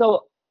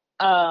 So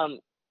um,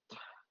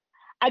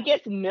 I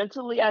guess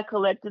mentally I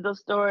collected those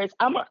stories.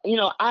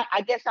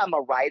 I guess I'm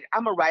a writer.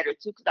 I'm a writer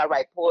too because I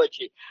write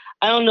poetry.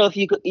 I don't know if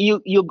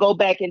you go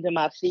back into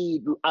my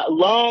feed a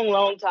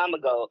long time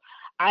ago.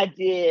 I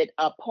did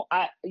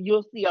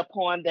you'll see a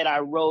poem that I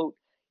wrote.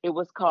 It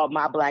was called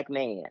My Black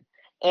Man,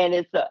 and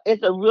it's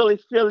a really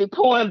silly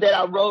poem that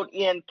I wrote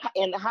in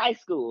high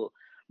school.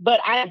 But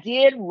I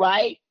did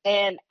write,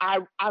 and I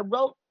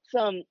wrote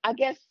some, I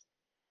guess,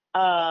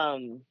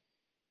 um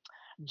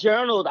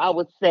journaled, I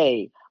would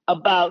say,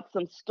 about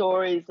some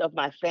stories of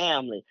my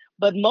family.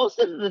 But most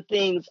of the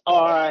things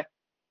are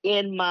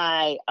in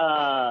my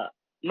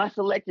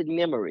selected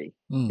memory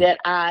that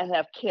I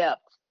have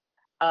kept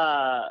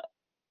uh,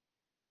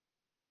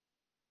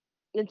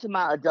 into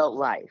my adult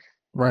life.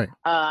 Right.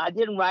 I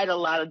didn't write a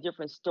lot of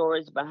different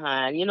stories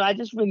behind. I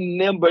just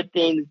remember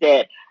things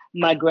that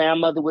my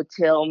grandmother would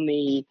tell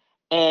me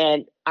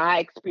and I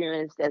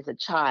experienced as a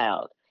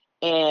child.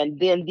 And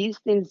then these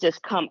things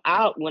just come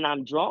out when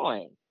I'm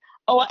drawing.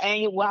 Oh,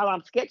 and while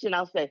I'm sketching,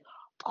 I'll say,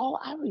 oh,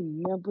 I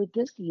remember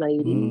this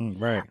lady,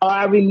 Right. or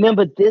I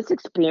remember this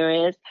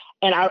experience.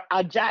 And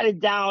I jot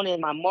it down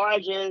in my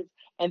margins,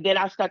 and then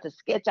I start to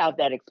sketch out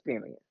that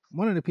experience.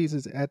 One of the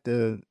pieces at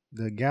the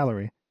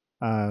gallery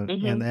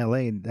in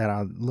LA that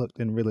I looked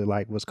and really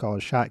liked was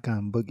called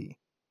Shotgun Boogie.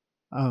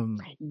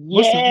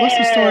 What's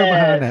the story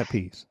behind that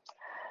piece?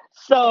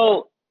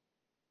 So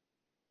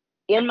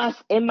in my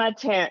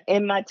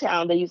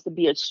town, there used to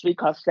be a street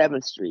called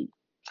 7th Street,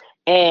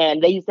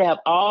 and they used to have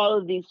all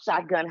of these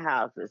shotgun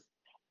houses.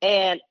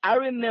 And I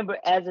remember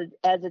as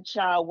a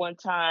child one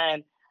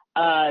time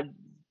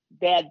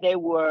that they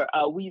were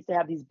we used to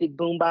have these big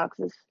boom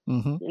boxes,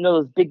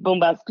 those big boom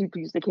boxes people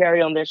used to carry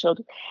on their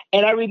shoulders.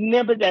 And I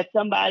remember that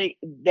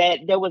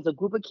there was a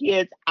group of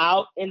kids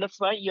out in the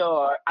front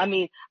yard,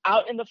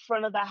 out in the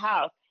front of the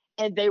house,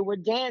 and they were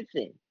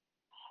dancing.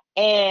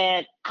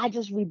 And I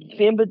just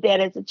remembered that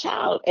as a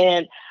child.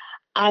 And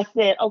I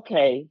said,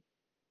 okay,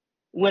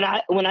 when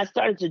I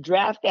started to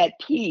draft that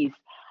piece,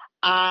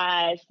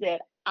 I said,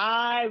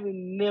 I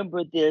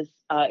remember this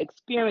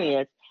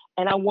experience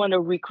and I want to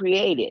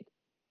recreate it.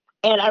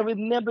 And I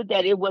remember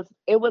that it was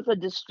a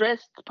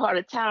distressed part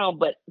of town,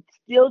 but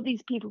still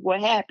these people were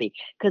happy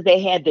because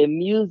they had their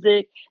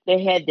music,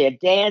 they had their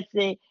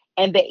dancing,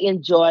 and they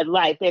enjoyed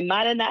life. They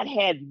might have not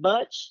had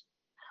much,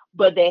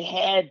 but they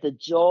had the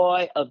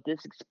joy of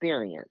this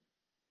experience.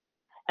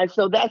 And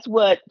so that's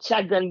what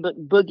shotgun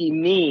boogie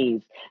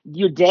means.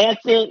 You're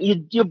dancing,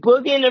 you're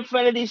boogieing in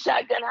front of these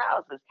shotgun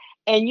houses,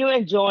 and you're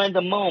enjoying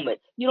the moment.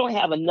 You don't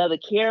have another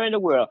care in the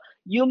world.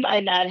 You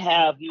might not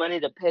have money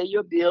to pay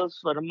your bills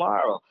for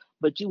tomorrow,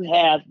 but you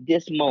have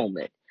this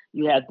moment.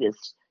 You have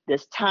this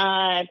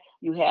time.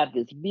 You have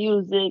this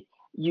music.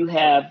 You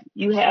have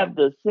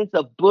the sense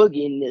of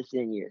booginess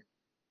in you.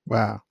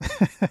 Wow.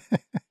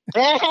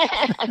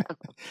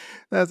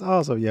 That's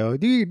awesome, yo.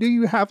 Do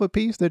you have a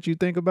piece that you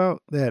think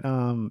about that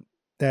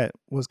that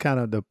was kind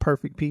of the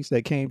perfect piece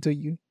that came to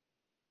you?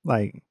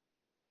 Like,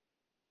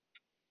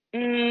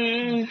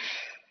 because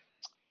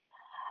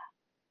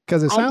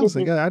it sounds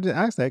like I just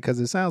asked that because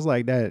it sounds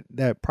like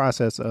that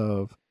process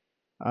of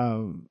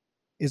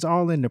it's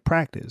all in the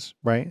practice,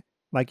 right?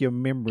 Like your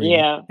memory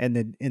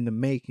and in the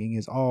making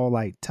is all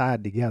like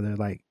tied together.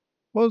 Like,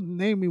 well,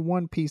 name me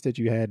one piece that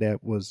you had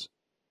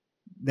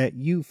that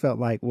you felt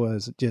like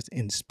was just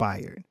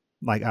inspired,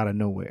 like out of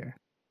nowhere.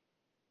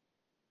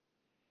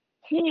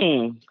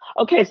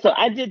 Okay, so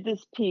I did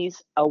this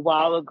piece a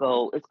while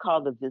ago. It's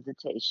called The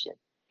Visitation.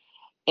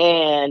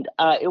 And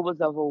it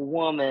was of a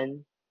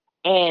woman,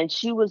 and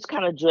she was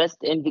kind of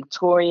dressed in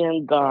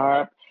Victorian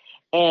garb,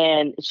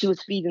 and she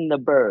was feeding the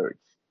birds.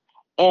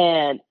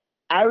 And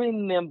I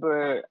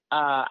remember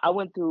I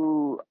went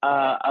through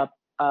a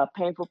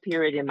painful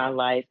period in my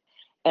life,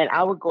 and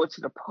I would go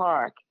to the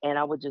park and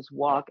I would just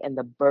walk and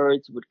the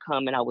birds would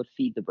come and I would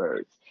feed the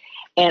birds.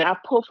 And I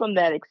pulled from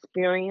that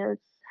experience.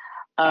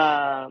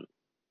 I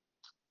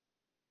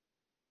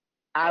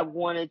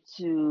wanted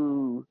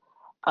to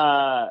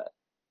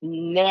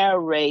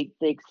narrate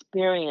the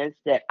experience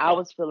that I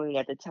was feeling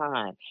at the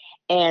time.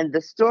 And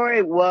the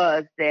story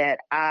was that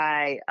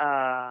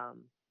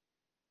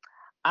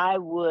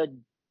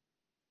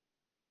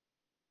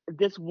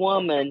this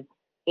woman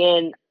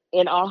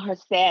in all her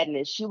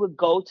sadness, she would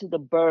go to the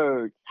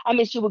birds.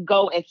 She would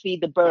go and feed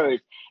the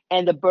birds,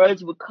 and the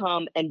birds would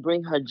come and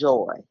bring her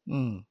joy.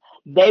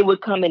 They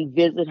would come and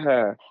visit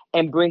her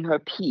and bring her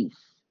peace.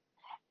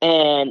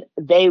 And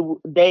they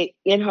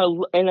in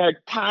her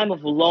time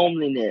of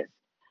loneliness,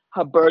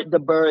 the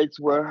birds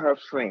were her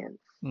friends.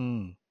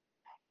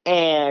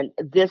 And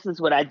this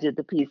is what I did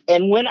the piece.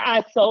 And when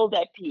I sold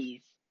that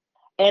piece,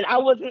 and I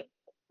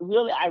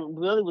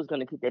really was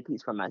going to keep that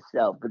piece for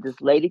myself, but this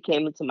lady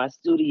came into my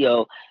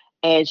studio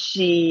and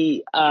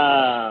she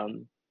bought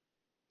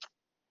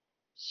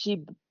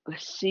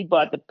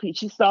the piece.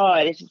 She saw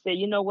it and she said,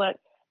 you know what?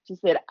 She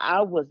said,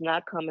 I was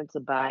not coming to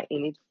buy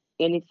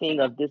anything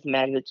of this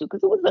magnitude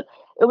because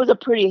it was a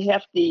pretty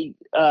hefty,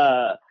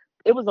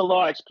 it was a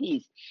large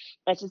piece.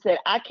 And she said,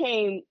 I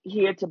came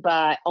here to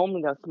buy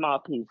only a small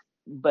piece,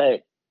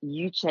 but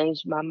you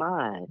changed my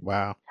mind.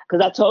 Wow.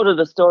 Because I told her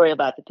the story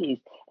about the piece,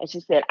 and she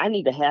said, I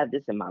need to have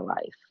this in my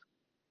life.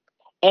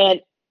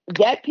 And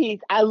that piece,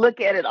 I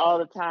look at it all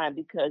the time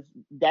because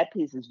that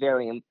piece is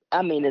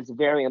it's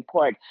very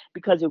important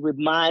because it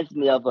reminds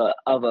me of a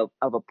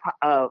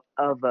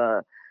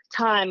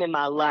time in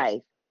my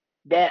life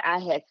that I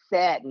had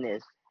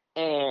sadness,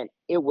 and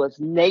it was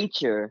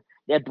nature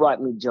that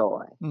brought me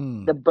joy.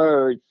 The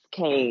birds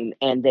came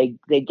and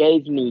they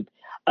gave me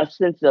a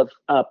sense of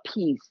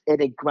peace,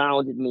 and it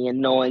grounded me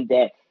in knowing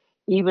that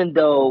even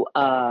though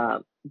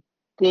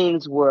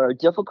things were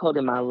difficult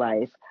in my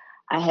life,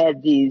 I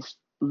had these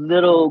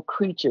little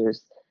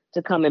creatures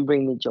to come and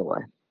bring me joy.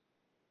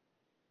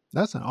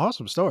 That's an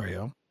awesome story,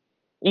 yo.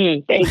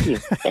 Thank you.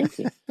 Thank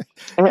you.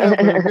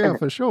 Yeah,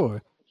 for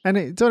sure.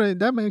 And so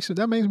that makes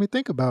me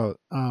think about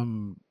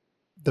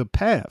the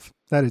path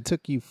that it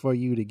took for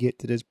you to get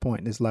to this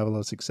point, this level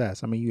of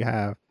success. I mean, you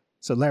have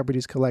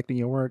celebrities collecting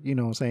your work. You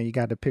know what I'm saying? You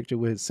got the picture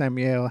with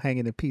Samuel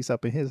hanging the piece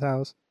up in his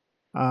house.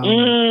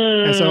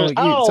 And so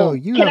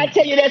can I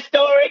tell you that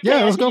story?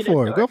 Yeah, let's go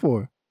for it. Go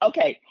for it.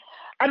 Okay.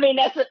 I mean,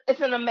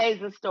 it's an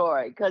amazing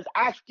story because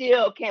I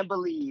still can't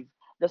believe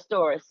the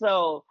story.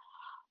 So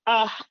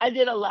I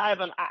did a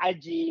live on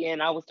IG,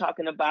 and I was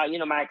talking about,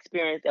 my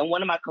experience. And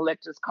one of my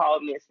collectors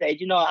called me and said,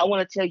 I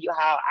want to tell you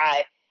how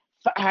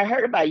I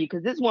heard about you,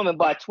 because this woman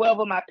bought 12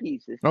 of my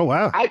pieces. Oh,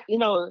 wow.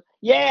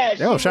 Yeah.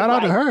 Shout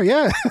out to her.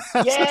 Yeah.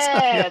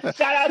 Yeah.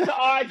 Shout out to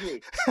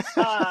Audrey.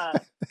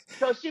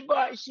 So she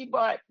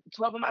bought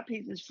 12 of my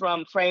pieces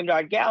from Framed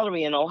Art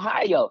Gallery in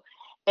Ohio.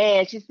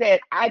 And she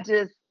said, I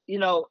was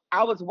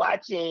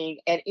watching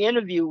an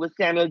interview with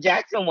Samuel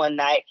Jackson one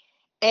night,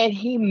 and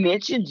he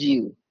mentioned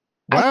you.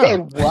 Wow. I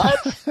said,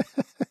 what?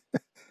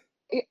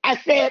 I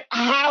said,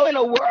 how in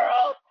the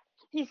world?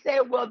 He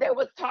said, well, they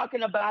was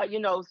talking about,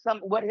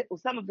 some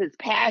of his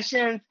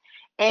passions.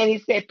 And he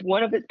said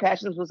one of his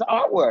passions was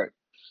artwork.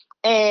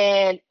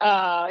 And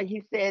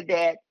he said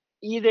that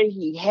either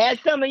he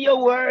had some of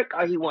your work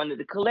or he wanted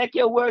to collect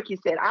your work. He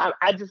said,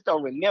 I just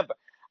don't remember.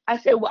 I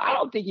said, well, I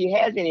don't think he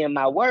has any of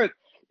my work,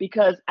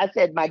 because I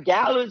said my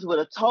galleries would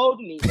have told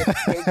me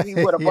if he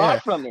would have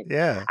bought from it.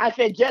 Yeah. I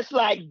said, just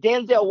like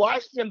Denzel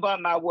Washington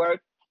bought my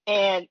work,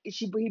 and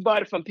he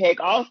bought it from Peg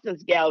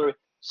Austin's gallery.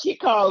 She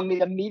called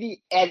me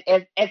immediately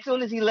as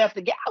soon as he left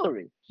the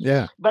gallery.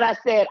 Yeah. But I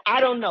said,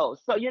 I don't know.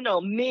 So,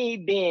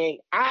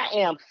 I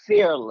am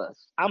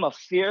fearless. I'm a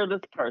fearless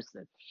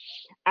person.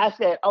 I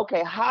said,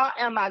 okay, how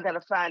am I going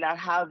to find out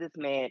how this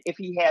man, if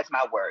he has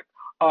my work,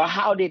 or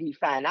how did he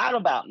find out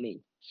about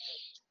me?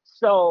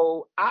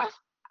 So I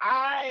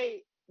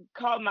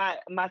called my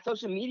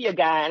social media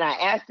guy, and I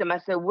asked him, I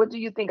said, what do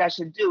you think I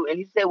should do? And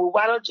he said, well,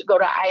 why don't you go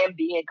to IMB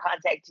and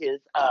contact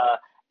his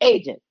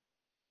agent?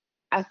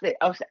 I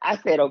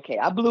said, okay.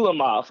 I blew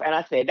him off, and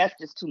I said, that's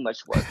just too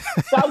much work.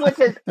 So I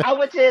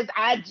went to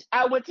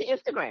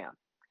Instagram,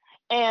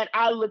 and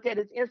I looked at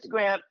his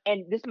Instagram,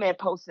 and this man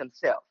posts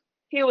himself.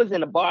 He was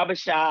in a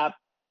barbershop,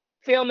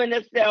 filming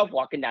himself,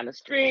 walking down the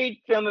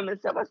street, filming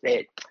himself. I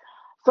sent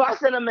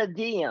him a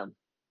DM.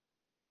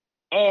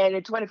 And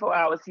in 24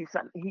 hours, he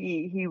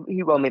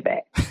wrote me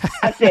back.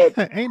 I said,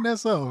 ain't that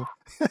so?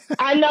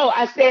 I know.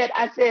 I said,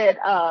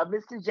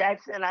 Mr.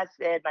 Jackson, I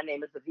said, my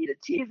name is Avita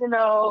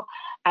Tizano.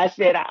 I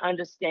said, I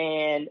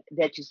understand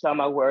that you saw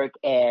my work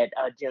at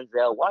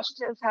Denzel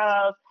Washington's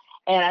house.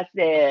 And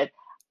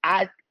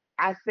I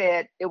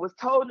said, it was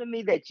told to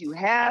me that you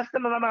have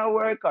some of my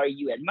work or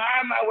you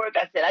admire my work.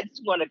 I said, I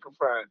just want to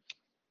confirm.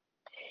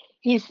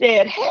 He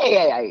said,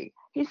 hey.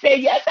 He said,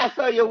 yes, I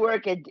saw your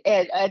work at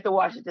the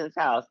Washington's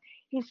house.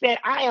 He said,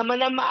 I am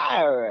an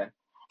admirer.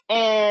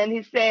 And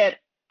he said,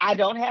 I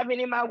don't have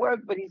any of my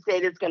work, but he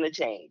said it's going to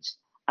change.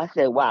 I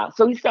said, wow.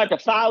 So he started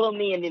to follow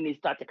me, and then he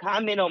started to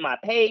comment on my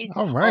page,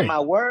 on my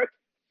work.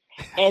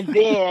 And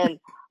then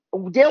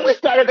we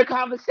started a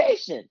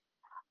conversation.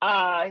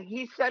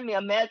 He sent me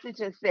a message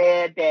and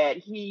said that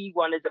he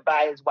wanted to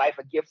buy his wife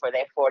a gift for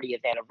their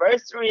 40th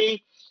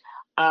anniversary.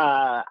 He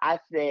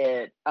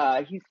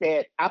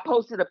said, I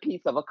posted a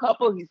piece of a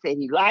couple. He said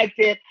he liked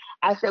it.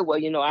 I said, well,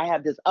 I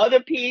have this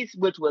other piece,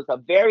 which was a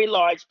very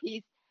large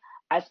piece.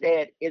 I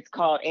said, it's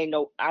called Ain't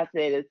No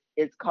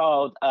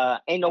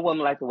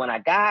Woman Like the One I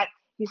Got.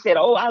 He said,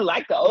 oh, I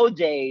like the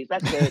OJs. I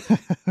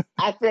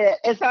said,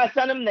 and so I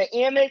sent him the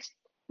image.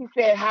 He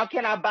said, how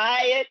can I buy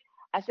it?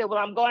 I said, well,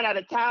 I'm going out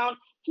of town.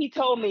 He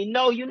told me,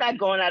 no, you're not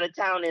going out of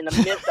town in the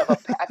midst of a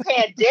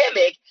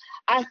pandemic.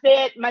 I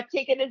said, my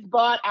ticket is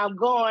bought. I'm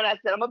going. I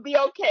said, I'm going to be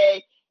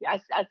okay.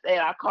 I said,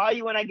 I'll call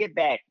you when I get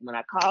back. When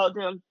I called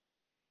him,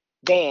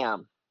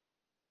 bam,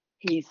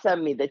 he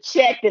sent me the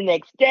check the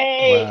next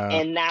day. Wow.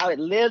 And now it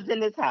lives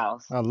in his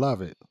house. I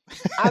love it.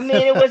 I mean,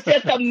 it was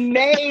just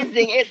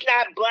amazing. It's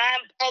not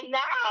blind. And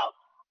now,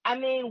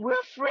 we're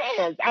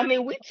friends.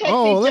 We text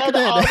each other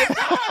all the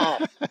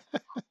time.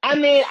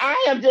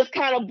 I am just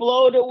kind of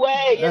blown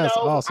away. That's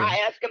awesome. I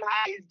asked him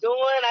how he's doing.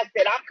 I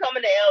said, I'm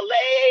coming to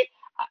LA.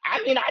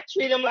 I mean, I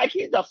treat him like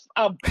he's a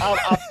partner.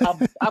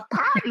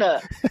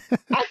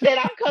 I said,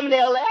 I'm coming to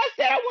LA. I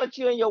said, I want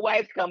you and your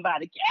wife to come by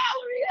the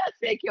gallery. I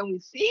said, can we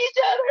see each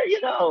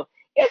other?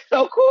 It's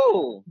so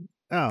cool.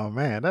 Oh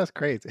man, that's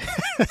crazy.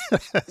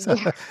 that's,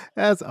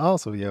 that's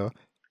awesome, yo.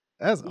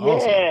 That's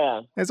awesome.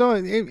 Yeah. And so,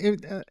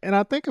 and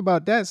I think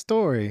about that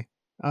story,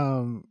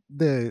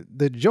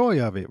 the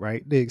joy of it,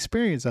 right? The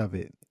experience of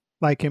it,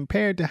 like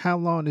compared to how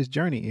long this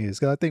journey is.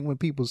 Because I think when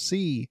people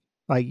see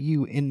like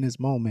you in this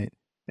moment,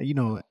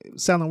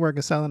 selling work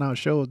and selling out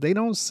shows, they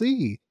don't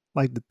see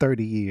like the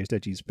 30 years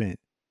that you spent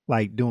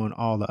like doing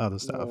all the other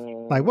stuff.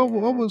 Like what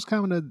was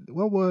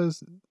what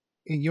was,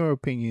 in your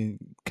opinion,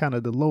 kind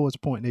of the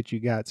lowest point that you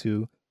got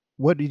to?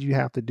 What did you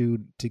have to do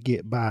to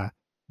get by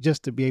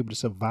just to be able to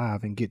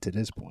survive and get to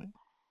this point?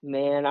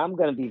 Man, I'm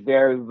going to be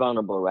very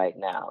vulnerable right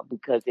now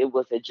because it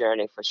was a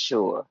journey for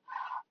sure.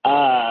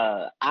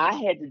 I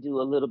had to do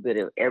a little bit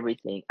of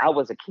everything. I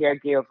was a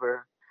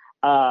caregiver.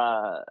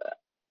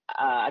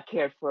 I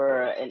cared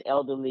for an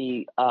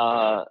elderly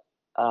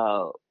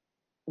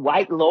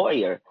white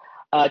lawyer,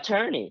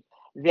 attorney,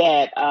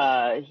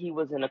 that he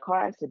was in a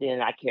car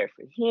accident. I cared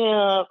for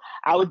him.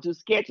 I would do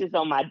sketches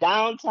on my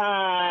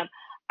downtime.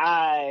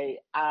 I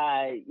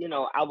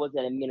was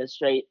an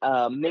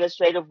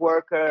administrative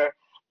worker,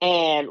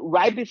 and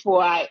right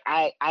before I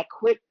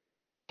quit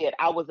it,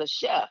 I was a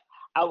chef.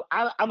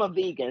 I'm a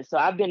vegan, so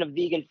I've been a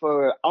vegan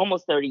for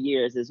almost 30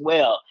 years as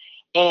well,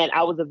 and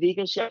I was a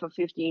vegan chef for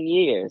 15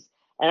 years.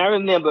 And I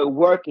remember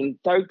working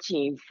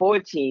 13,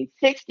 14,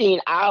 16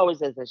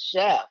 hours as a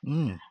chef.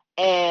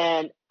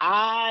 And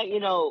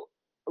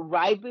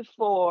right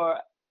before,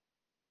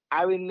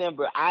 I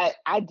remember I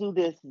do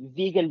this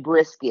vegan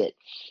brisket.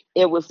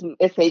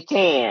 It's a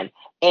tan.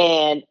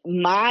 And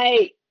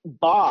my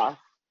boss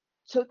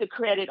took the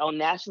credit on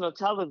national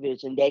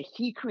television that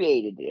he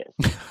created this.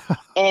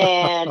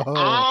 And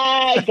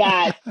I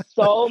got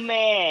so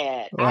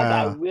mad. Wow. I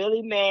got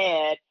really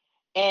mad.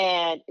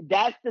 And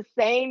that's the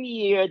same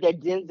year that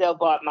Denzel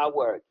bought my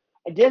work.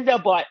 And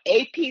Denzel bought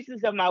 8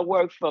 pieces of my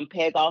work from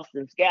Peg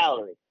Austin's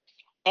gallery.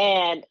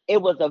 And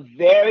it was a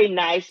very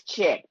nice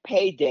check,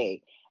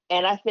 payday.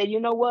 And I said, you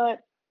know what?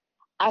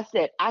 I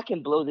said, I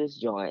can blow this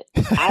joint.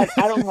 I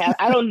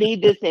don't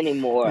need this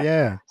anymore.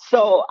 Yeah.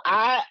 So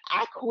I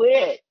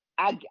quit.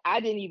 I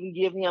didn't even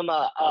give him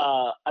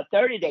a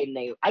 30-day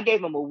notice. I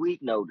gave him a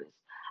week notice.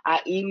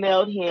 I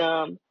emailed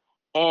him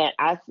and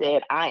I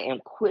said, I am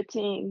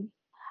quitting.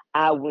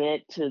 I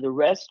went to the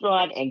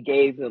restaurant and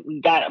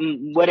got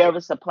him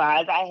whatever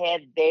supplies I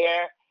had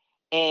there.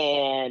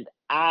 And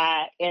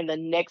the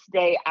next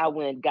day I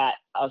went and got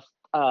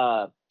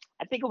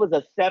I think it was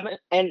a 7,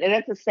 and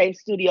that's the same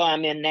studio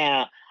I'm in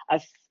now,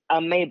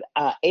 maybe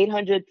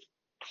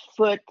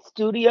 800-foot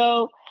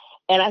studio.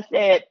 And I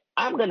said,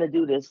 I'm going to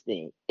do this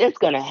thing. It's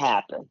going to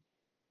happen.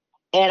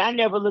 And I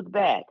never looked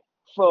back.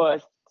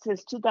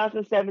 Since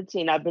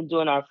 2017, I've been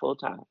doing art full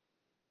time.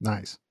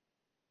 Nice.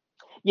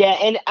 Yeah,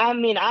 and I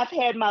mean, I've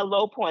had my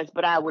low points,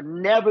 but I would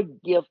never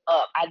give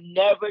up. I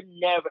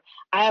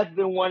have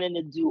been wanting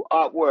to do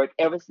artwork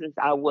ever since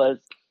I was,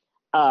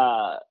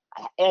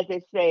 as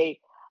they say,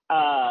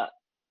 a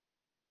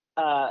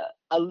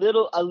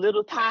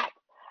little tot.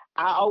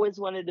 I always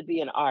wanted to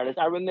be an artist.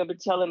 I remember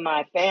telling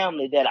my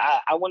family that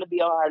I want to be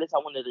an artist.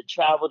 I wanted to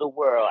travel the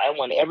world. I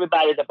wanted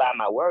everybody to buy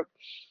my work.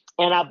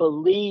 And I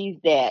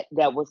believed that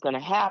was going to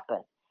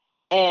happen.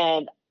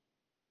 And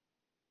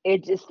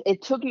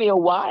it took me a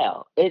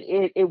while.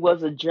 It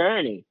was a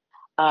journey.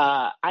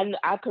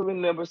 I could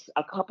remember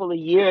a couple of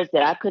years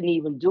that I couldn't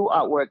even do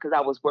artwork because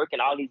I was working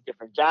all these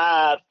different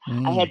jobs.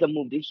 I had to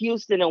move to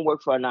Houston and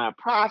work for a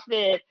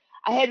nonprofit.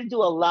 I had to do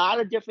a lot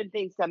of different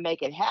things to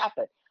make it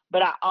happen.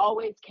 But I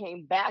always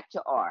came back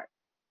to art.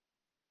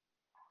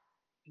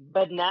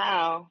 But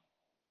now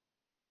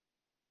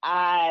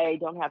I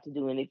don't have to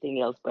do anything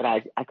else, but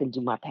I can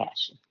do my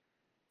passion.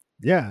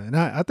 Yeah, and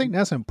I think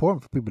that's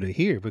important for people to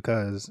hear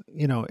because,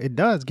 it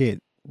does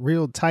get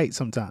real tight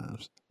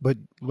sometimes. But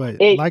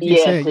like you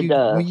said,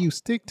 when you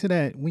stick to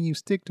that, when you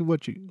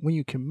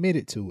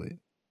committed to it,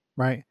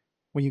 right?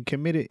 When you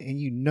committed and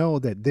you know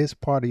that this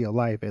part of your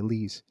life at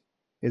least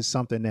is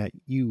something that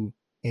you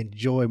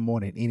enjoy more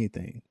than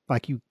anything,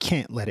 like you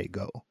can't let it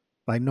go.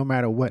 Like no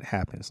matter what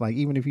happens, like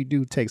even if you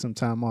do take some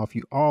time off,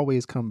 you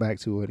always come back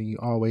to it and you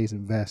always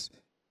invest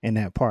in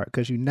that part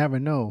because you never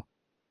know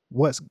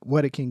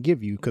what it can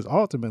give you. Because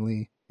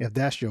ultimately, if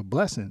that's your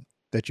blessing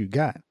that you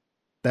got,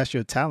 that's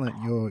your talent,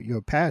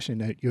 your passion,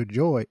 that your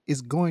joy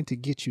is going to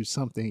get you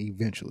something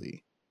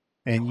eventually.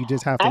 And you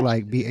just have to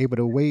like be able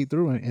to wade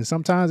through it. And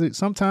sometimes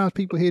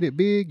people hit it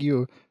big.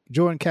 You're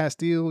Jordan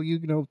Castile,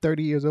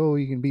 30 years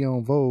old, you can be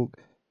on Vogue.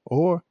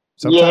 Or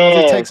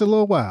sometimes it takes a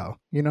little while.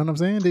 You know what I'm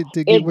saying?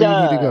 To get where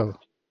you need to go.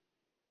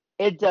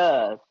 It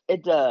does.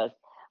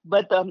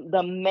 But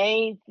the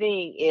main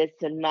thing is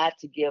not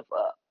to give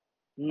up.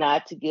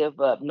 Not to give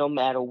up no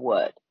matter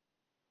what.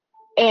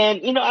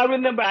 And, I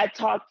remember I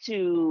talked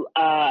to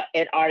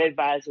an art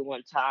advisor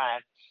one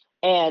time,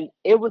 and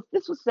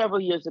this was several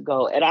years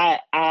ago. And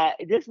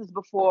this is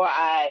before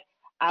I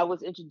I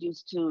was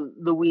introduced to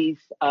Luis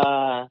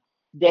De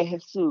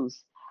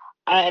Jesus.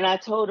 And I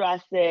told her, I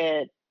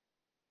said,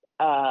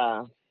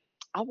 uh,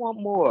 I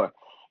want more.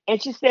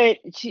 And she said,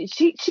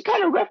 she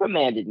kind of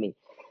reprimanded me.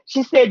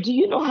 She said, do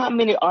you know how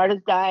many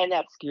artists die in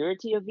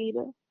obscurity,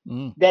 Avita?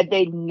 Mm. That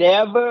they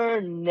never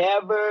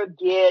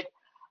get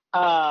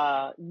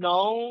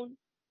known.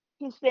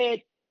 He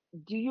said,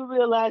 do you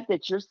realize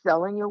that you're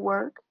selling your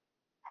work?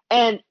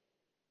 And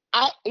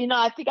I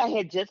think I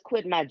had just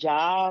quit my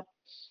job,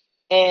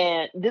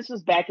 and this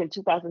was back in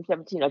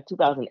 2017 or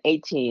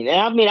 2018. And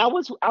I mean, I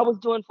was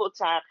doing full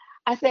time.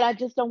 I said, I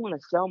just don't want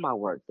to sell my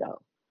work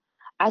though.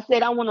 I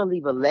said, I want to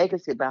leave a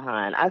legacy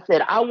behind. I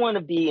said, I want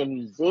to be in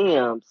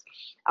museums.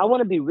 I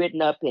want to be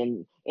written up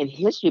in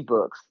history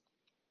books.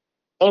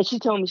 And she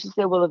told me, she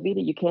said, well,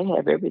 Avita, you can't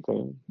have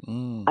everything.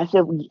 Mm. I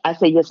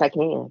said, yes, I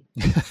can.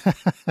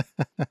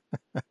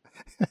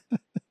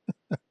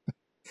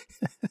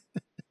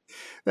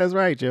 That's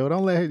right, Joe.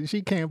 Don't let her,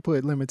 she can't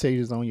put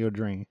limitations on your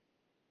dream.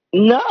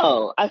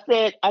 No, I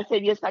said,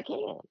 yes, I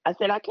can. I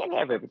said, I can't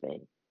have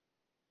everything.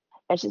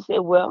 And she said,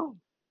 well,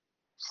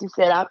 she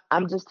said,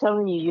 I'm just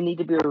telling you, you need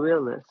to be a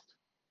realist.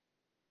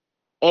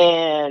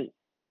 And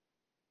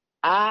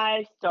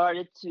I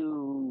started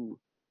to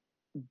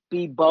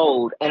be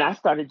bold, and I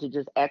started to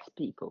just ask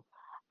people.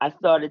 I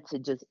started to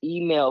just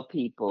email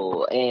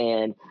people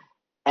and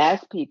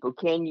ask people,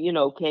 can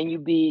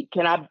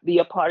I be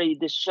a part of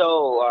this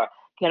show, or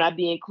can I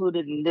be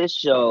included in this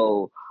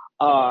show?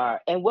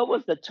 And what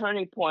was the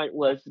turning point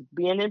was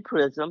being in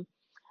prison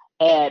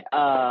at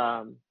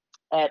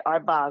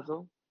Art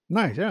Basel.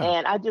 Nice, yeah.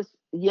 And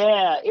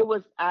yeah,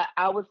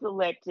 I was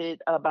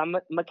selected by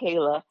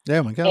Michaela.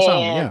 Yeah, Miguel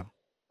Solomon, And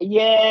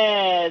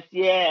yeah.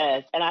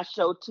 yes. And I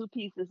showed two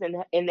pieces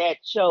in that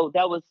show.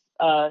 That was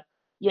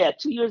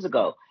 2 years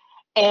ago.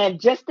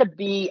 And just to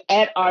be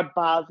at Art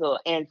Basel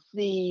and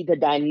see the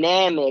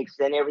dynamics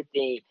and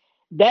everything,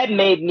 that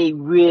made me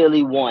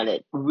really want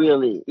it.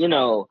 Really,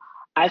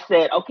 I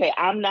said, okay,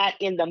 I'm not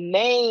in the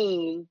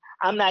main.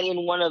 I'm not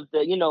in one of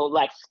the,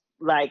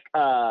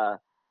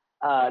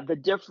 the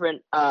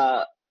different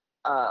uh,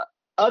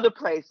 other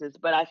places,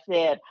 but I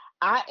said,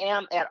 I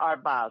am at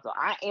Art Basel.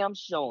 I am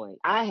showing.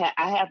 I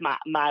have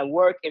my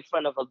work in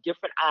front of a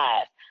different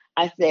eyes.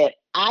 I said,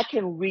 I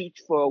can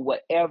reach for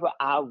whatever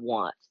I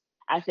want.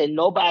 I said,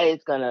 nobody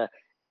is going to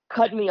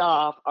cut me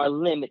off or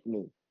limit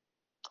me.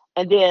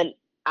 And then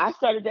I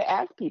started to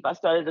ask people. I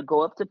started to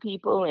go up to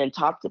people and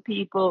talk to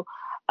people.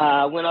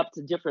 Went up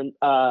to different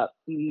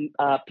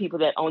people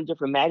that own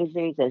different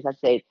magazines, and I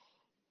said,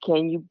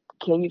 can you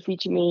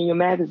feature me in your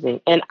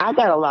magazine? And I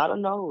got a lot of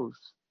no's.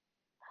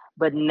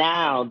 But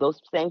now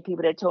those same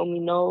people that told me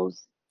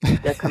no's,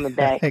 they're coming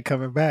back. They're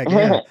coming back,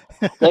 yeah.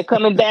 They're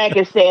coming back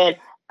and said,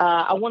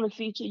 I want to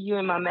feature you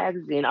in my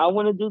magazine. I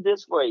want to do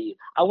this for you.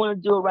 I want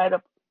to do a write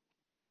up.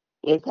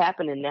 It's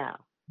happening now.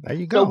 There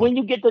you So go. when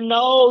you get the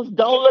no's,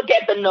 don't look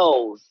at the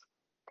no's.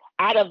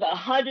 Out of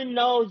 100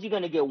 no's, you're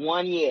going to get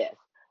one yes.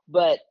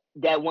 But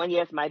that one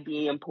yes might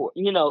be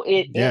important.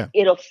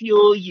 It'll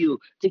fuel you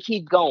to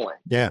keep going.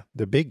 Yeah,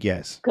 the big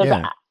yes. Because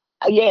Yeah.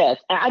 yes,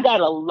 and I got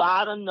a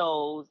lot of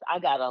no's. I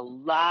got a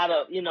lot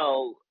of,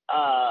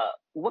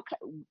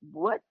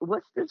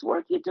 what's this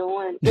work you're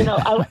doing? I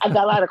got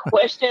a lot of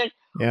questions.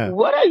 Yeah.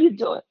 What are you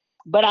doing?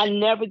 But I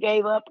never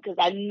gave up, because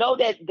I know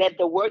that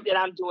the work that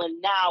I'm doing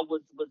now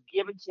was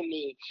given to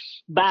me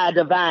by a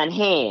divine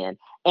hand,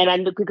 and I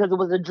knew, because it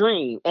was a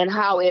dream, and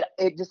how it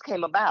just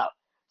came about.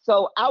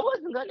 So I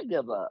wasn't going to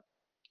give up.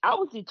 I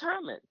was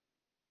determined.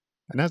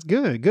 And that's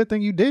good. Good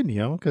thing you didn't,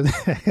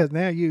 because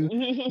now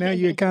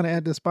you're kind of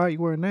at the spot you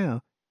were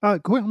now. A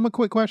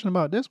quick question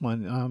about this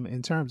one.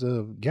 In terms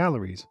of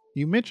galleries,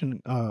 you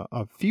mentioned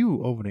a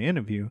few over the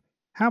interview.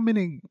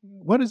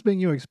 What has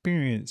been your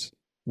experience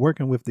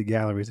working with the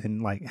galleries,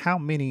 and like how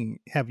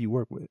many have you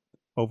worked with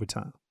over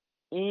time?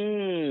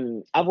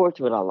 I've worked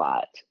with a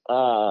lot.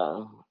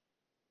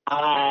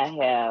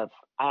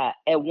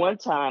 At one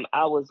time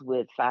I was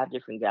with 5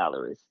 different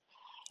galleries.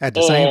 At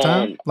the same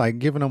time, like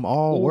giving them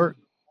all work?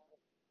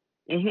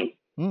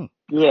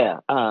 Yeah.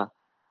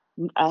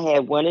 I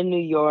had one in New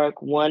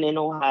York, one in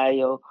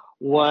Ohio,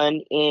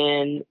 one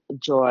in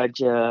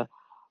Georgia,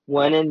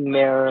 one in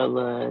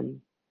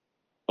Maryland,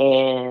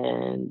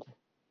 and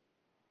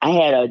I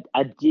had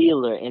a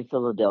dealer in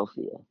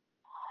Philadelphia.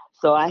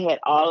 So I had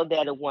all of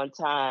that at one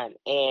time,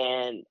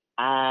 and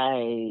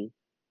I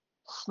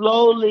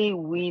slowly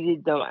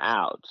weeded them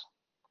out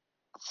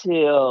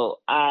till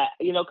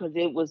because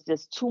it was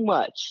just too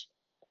much.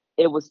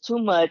 It was too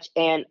much.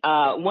 And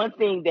one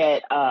thing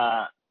that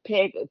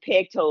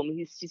Peg told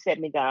me, she sat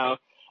me down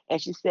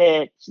and she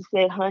said,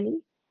 honey,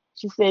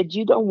 she said,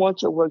 you don't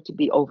want your work to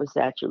be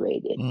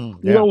oversaturated.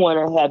 You don't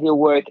want to have your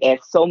work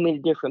at so many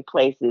different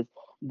places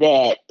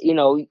that,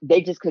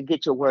 they just could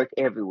get your work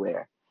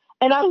everywhere.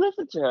 And I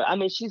listened to her. I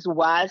mean, she's a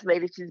wise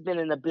lady. She's been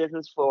in the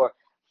business for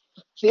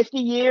 50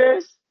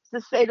 years,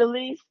 to say the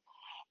least.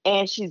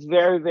 And she's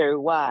very, very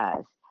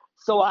wise.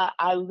 So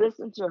I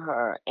listened to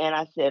her and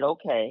I said,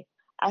 okay.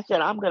 I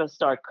said, I'm going to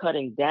start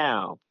cutting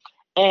down.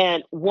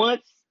 And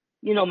once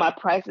my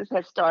prices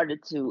have started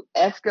to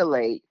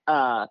escalate.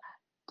 I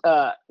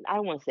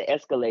don't want to say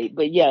escalate,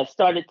 but yeah,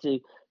 started to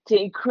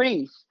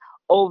increase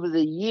over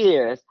the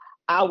years.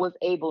 I was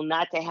able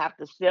not to have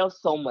to sell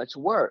so much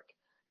work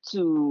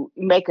to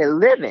make a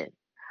living.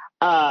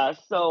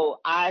 So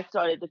I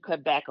started to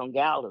cut back on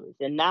galleries,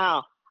 and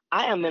now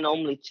I am in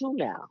only two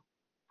now.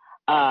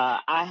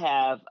 I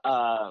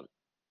have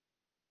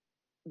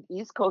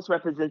East Coast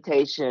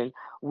representation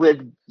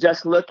with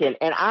Just Looking,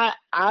 and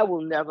I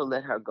will never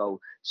let her go.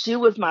 She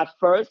was my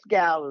first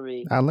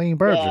gallery Eileen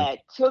Berger. that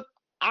took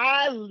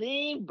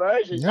Eileen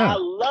Burgess. I Yeah.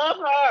 love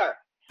her.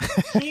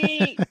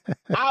 She,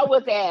 I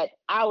was at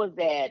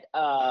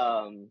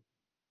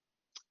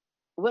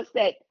what's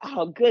that?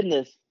 Oh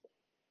goodness,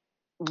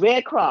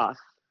 Red Cross.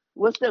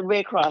 What's the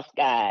Red Cross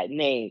guy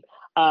name?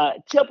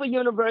 Temple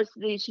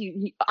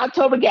University.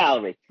 October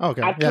Gallery.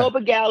 Okay. Yeah. October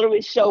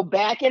Gallery show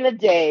back in the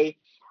day.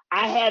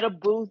 I had a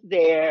booth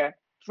there.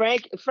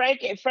 Frank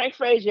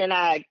Frazier and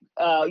I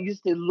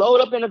used to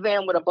load up in a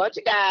van with a bunch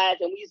of guys,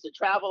 and we used to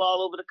travel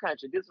all over the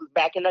country. This was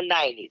back in the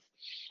 90s.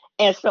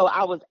 And so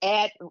I was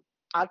at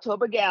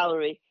October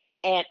Gallery,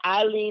 and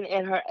Eileen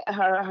and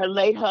her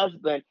late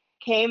husband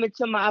came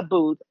into my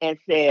booth and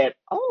said,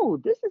 "Oh,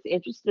 this is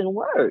interesting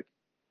work."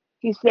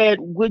 He said,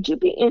 "Would you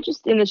be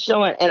interested in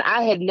showing?" And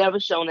I had never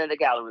shown in a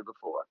gallery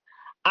before.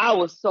 I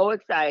was so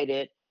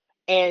excited.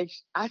 And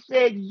I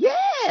said,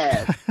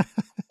 "Yes."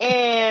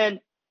 And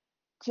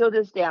till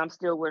this day, I'm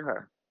still with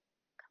her.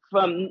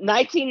 From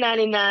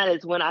 1999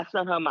 is when I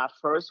sent her my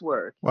first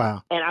work.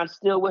 Wow. And I'm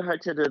still with her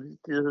to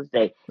this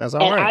day. That's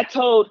all and right.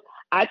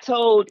 I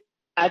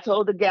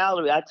told the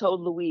gallery, I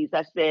told Louise,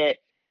 I said,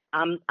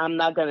 I'm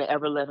not gonna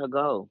ever let her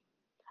go.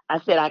 I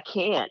said, I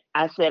can't.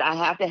 I said, I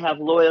have to have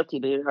loyalty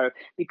to her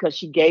because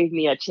she gave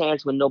me a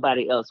chance when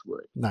nobody else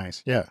would.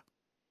 Nice. Yeah.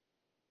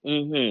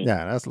 Mm-hmm.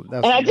 Yeah. That's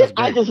And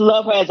I just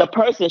love her as a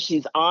person.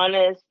 She's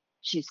honest.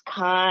 She's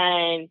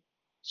kind.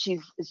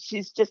 She's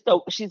a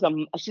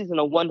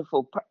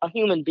wonderful a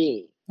human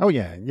being. Oh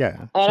yeah.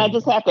 Yeah. And I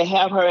just have to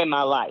have her in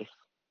my life.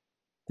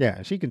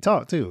 Yeah, she can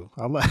talk too.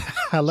 I love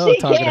She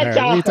talking to can her.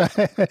 talk.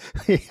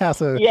 We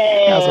has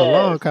a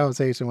long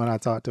conversation when I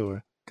talk to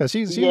her because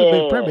she's a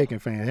big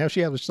printmaking fan. Have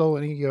she ever sold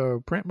any of your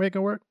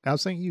printmaking work?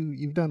 I've seen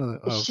you've done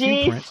a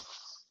few prints.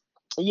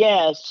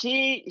 Yeah,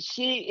 she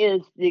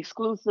is the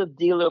exclusive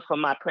dealer for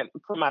my prints.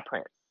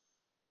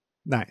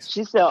 Nice.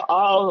 She sells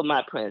all of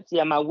my prints.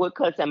 Yeah, my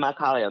woodcuts and my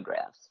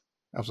collagraphs.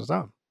 That's what's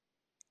up.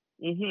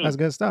 Mm-hmm. That's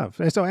good stuff.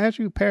 And so, as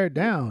you pared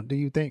down, do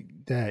you think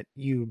that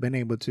you've been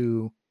able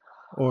to,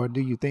 or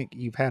do you think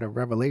you've had a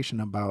revelation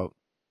about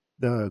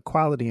the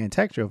quality and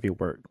texture of your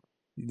work?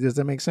 Does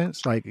that make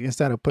sense? Like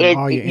instead of putting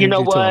all your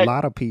energy to a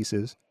lot of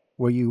pieces,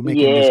 were you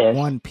making this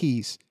one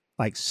piece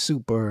like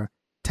super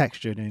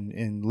textured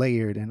and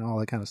layered and all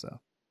that kind of stuff?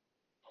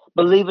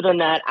 Believe it or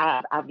not,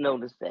 I've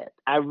noticed that.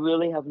 I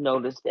really have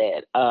noticed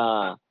that.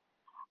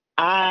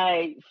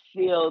 I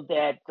feel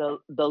that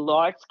the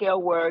large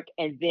scale work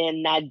and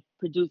then not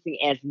producing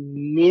as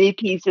many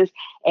pieces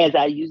as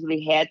I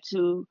usually had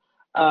to,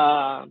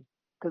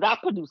 because I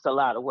produce a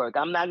lot of work.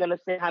 I'm not gonna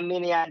say how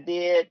many I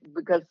did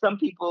because some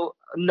people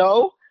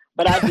know,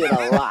 but I did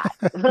a lot.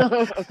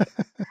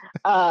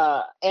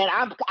 And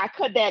I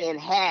cut that in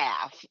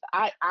half.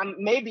 I'm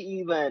maybe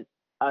even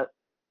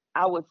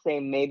I would say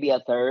maybe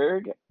a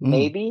third,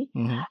 maybe.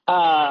 Mm-hmm.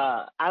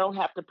 I don't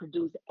have to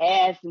produce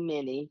as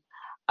many,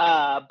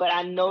 but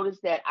I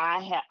noticed that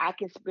I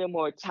can spend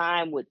more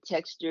time with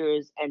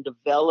textures and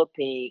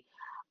developing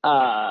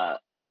a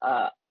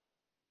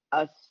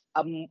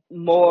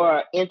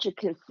more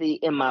intricacy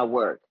in my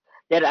work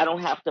that I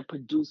don't have to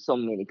produce so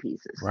many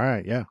pieces.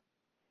 Right. Yeah.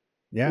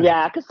 Yeah.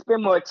 Yeah. I can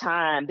spend more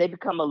time. They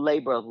become a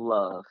labor of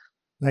love.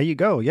 There you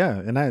go. Yeah.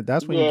 And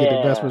that's when you get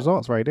the best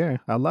results right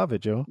there. I love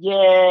it, Joe.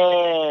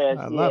 Yes.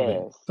 I love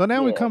it. So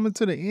now we're coming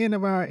to the end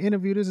of our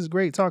interview. This is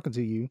great talking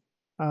to you.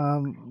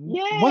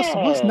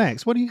 What's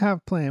next? What do you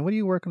have planned? What are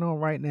you working on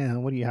right now?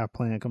 What do you have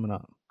planned coming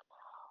up?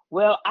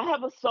 Well, I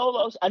have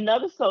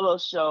another solo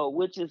show,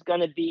 which is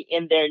going to be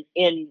in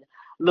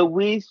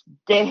Luis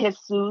De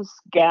Jesus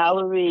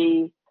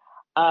Gallery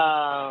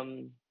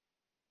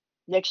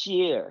next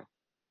year.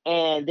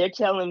 And they're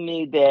telling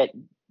me that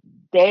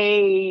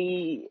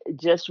they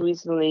just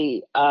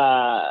recently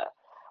acquired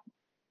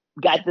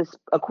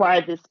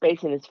this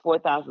space, and it's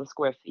 4,000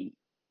 square feet.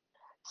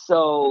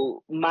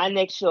 So my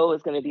next show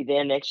is going to be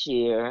there next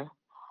year.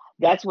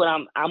 That's what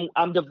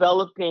I'm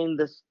developing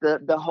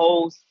the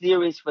whole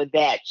series for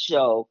that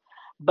show.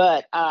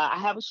 But I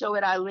have a show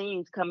at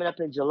Eileen's coming up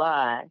in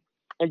July,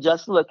 and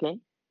Just Looking.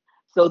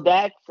 So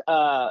that's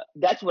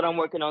what I'm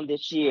working on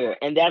this year,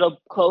 and that'll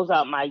close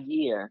out my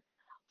year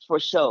for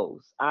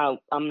shows. I'm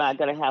not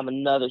going to have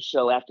another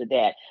show after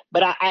that,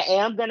 but I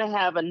am going to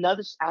have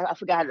another. I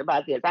forgot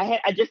about this.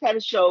 I just had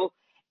a show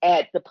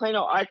at the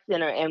Plano Arts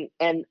Center,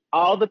 and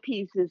all the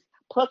pieces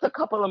plus a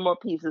couple of more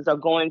pieces are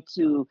going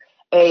to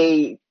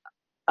a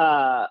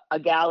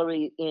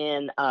gallery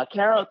in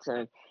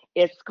Carrollton.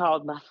 It's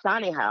called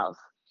Masani House.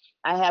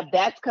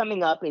 That's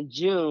coming up in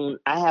June.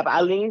 I have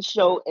Eileen's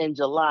show in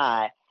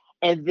July,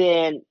 And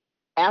then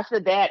after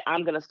that,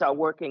 I'm going to start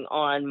working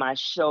on my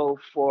show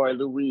for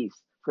Louise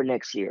for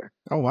next year.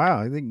 Oh,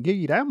 wow. They give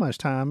you that much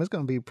time. It's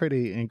going to be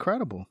pretty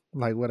incredible,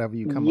 like whatever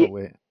you come Yeah, up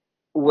with.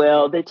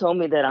 well, they told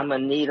me that I'm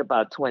going to need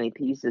about 20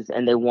 pieces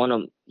and they want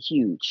them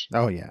huge.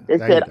 Oh, yeah. They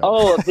There you said, go.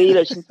 "Oh,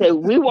 Avita," she said,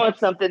 "we want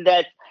something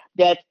that's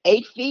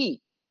 8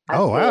 feet." I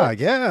Oh, wow. said,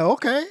 Yeah.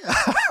 Okay.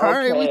 All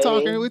right. We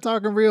 "Okay,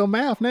 talking real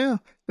math now.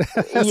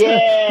 That's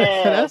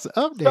yeah." that's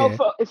up So there.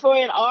 for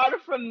an order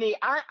from me,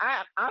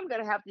 I'm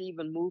gonna have to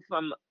even move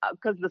from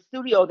because the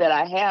studio that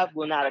I have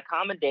will not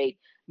accommodate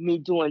me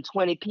doing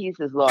 20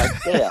 pieces large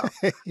scale.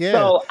 Yeah.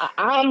 So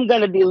I'm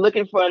gonna be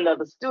looking for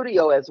another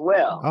studio as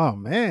well. Oh,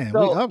 man. We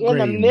So in upgrading.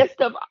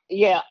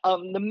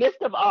 the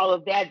midst of all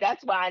of that,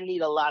 that's why I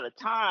need a lot of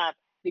time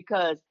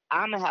because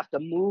I'm gonna have to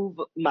move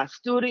my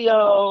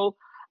studio.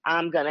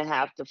 I'm gonna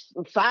have to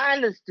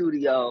find a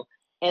studio,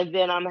 and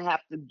then I'm gonna have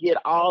to get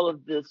all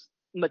of this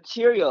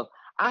material.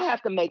 I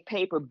have to make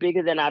paper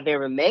bigger than I've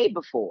ever made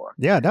before.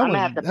 Yeah, I'm gonna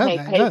have to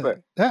paint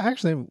paper. that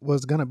actually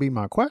was gonna be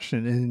my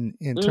question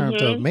in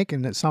terms of Hmm.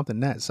 making it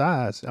something that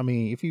size. I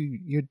mean, if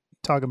you're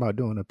talking about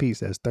doing a piece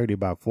that's 30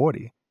 by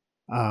 40,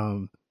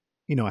 um,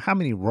 how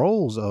many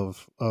rolls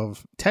of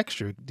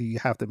texture do you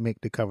have to make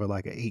to cover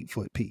like an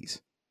 8-foot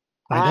piece?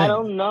 Like I that.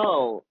 don't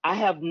know. I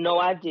have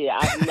no idea.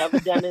 I've never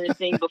done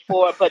anything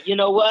before, but you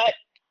know what?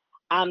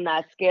 I'm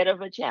not scared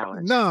of a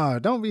challenge. No,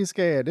 don't be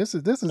scared. This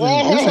is this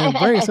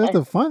embrace. This is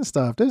the fun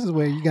stuff. This is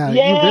where you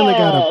really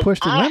gotta Yes, push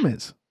the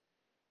limits.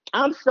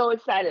 I'm so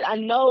excited. I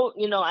know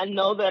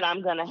that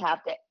I'm gonna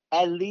have to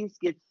at least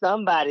get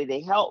somebody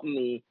to help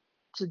me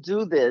to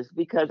do this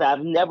because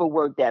I've never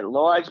worked that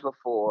large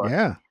before.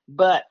 Yeah.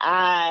 But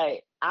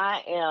I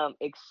am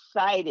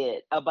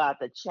excited about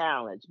the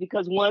challenge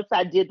because once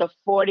I did the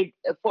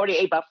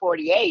 48 by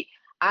 48,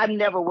 I've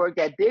never worked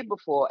that big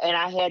before, and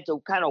I had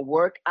to kind of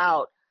work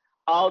out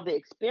all the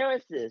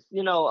experiences.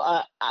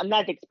 Not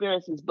the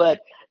experiences,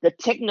 but the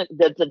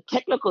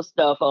technical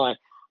stuff on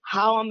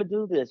how I'm gonna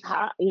do this,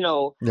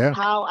 Yeah.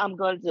 how I'm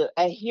going to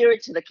adhere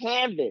to the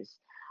canvas,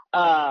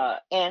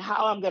 and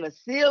how I'm gonna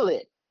seal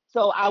it.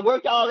 So I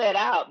worked all that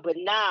out, but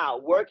now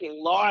working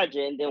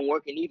larger and then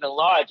working even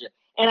larger.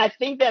 And I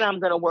think that I'm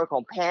going to work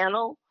on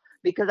panel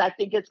because I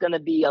think it's going to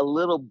be a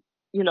little,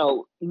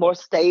 more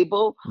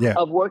stable Yeah.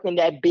 of working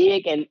that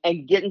big and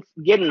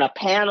getting a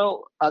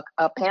panel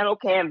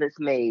canvas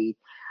made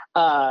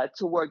to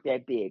work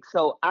that big.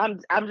 So I'm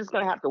just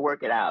going to have to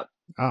work it out.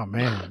 Oh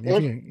man.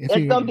 It's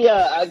going to be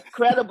a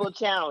credible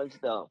challenge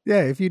though.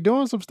 Yeah, if you're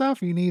doing some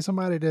stuff, you need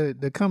somebody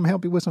to come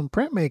help you with some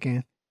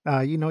printmaking.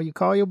 You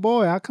call your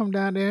boy. I'll come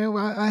down there.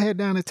 I head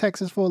down to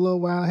Texas for a little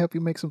while, help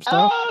you make some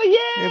stuff. Oh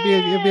yeah,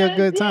 It'd be a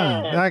good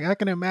time. yeah. I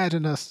can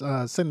imagine us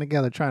sitting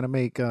together trying to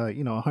make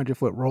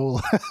 100-foot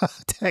roll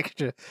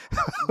texture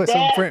with some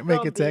That's printmaking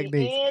gonna be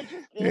techniques.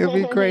 interesting. It'd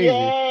be crazy.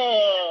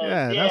 Yes,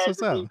 Yeah, yes, that's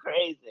what's it'd be up.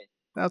 crazy.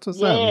 That's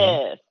what's up, yo.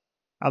 Yes.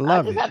 I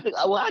love just it. have to.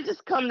 Well, I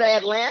just come to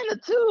Atlanta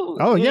too.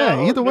 Oh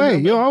yeah, either way,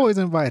 you're always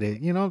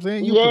invited. You know what I'm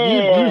saying? You're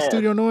Yes.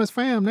 Studio Noise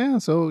fam now,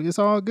 so it's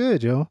all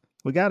good, yo.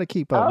 We got to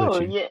keep up Oh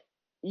with you. yeah.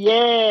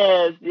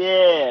 Yes,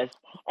 yes.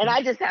 And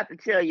I just have to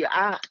tell you,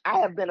 I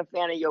have been a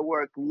fan of your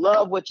work.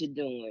 Love what you're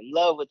doing.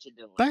 Love what you're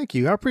doing. Thank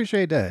you. I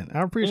appreciate that.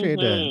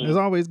 Mhm. It's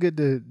always good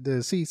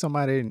to see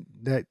somebody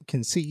that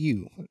can see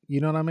you.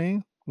 You know what I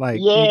mean? Like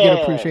you get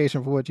Yes,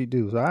 appreciation for what you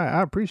do. So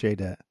I appreciate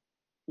that.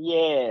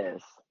 yes.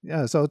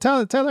 Yeah. So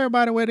tell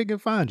everybody where they can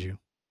find you.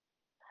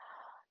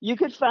 You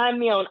could find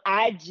me on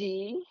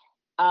IG.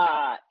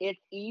 It's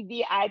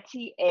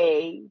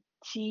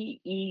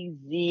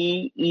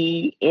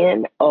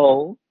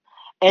EVITATEZENO.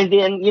 And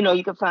then,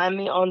 you can find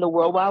me on the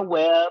World Wide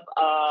Web.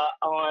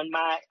 On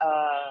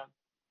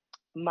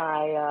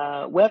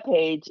my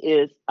webpage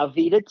is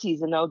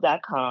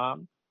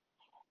avitatizano.com.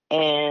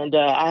 And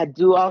I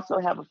do also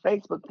have a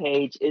Facebook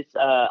page. It's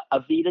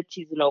Avita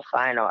Tizano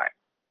Fine Art.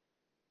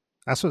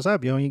 That's what's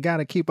up, yo. And you got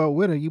to keep up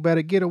with her. You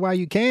better get her while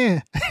you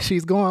can.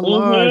 She's going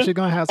large. She's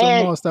going to have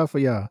some more stuff for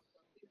y'all.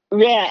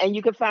 Yeah, and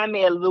you can find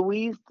me at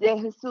Louise De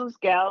Jesus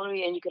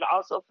Gallery, and you can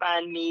also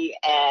find me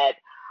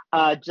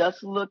at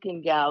Just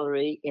Looking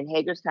Gallery in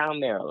Hagerstown,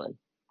 Maryland.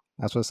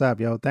 That's what's up,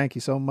 yo. Thank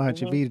you so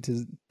much, Mhm.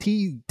 Avita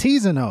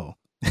Tizano.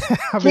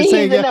 I've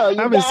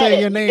been saying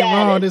your name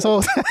wrong this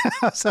whole time.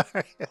 I'm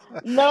sorry.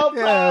 No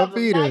Yeah,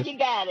 problem. Now Avita. you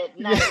got it.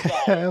 Now you got it.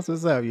 That's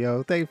what's up,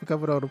 yo. Thanks for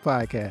coming on the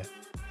podcast.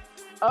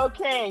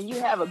 Okay, you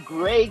have a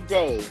great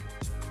day.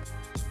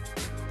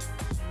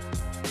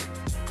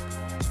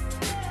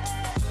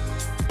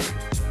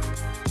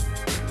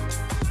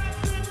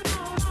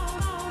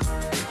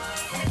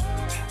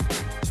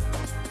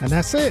 And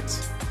that's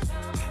it.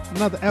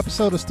 Another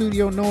episode of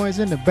Studio Noise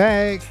in the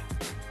bag.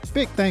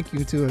 Big thank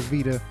you to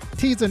Avita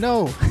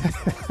Tizano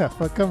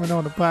for coming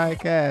on the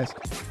podcast,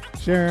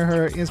 sharing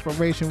her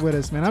inspiration with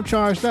us, man. I'm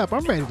charged up.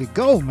 I'm ready to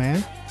go,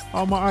 man.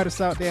 All my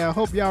artists out there, I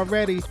hope y'all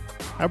ready.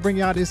 I bring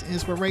y'all this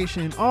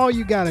inspiration. All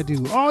you gotta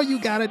do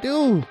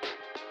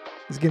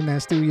is get in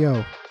that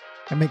studio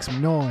and make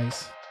some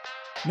noise.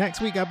 Next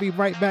week, I'll be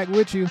right back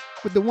with you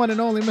with the one and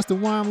only Mr.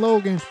 Juan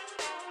Logan.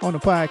 on the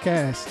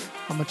podcast.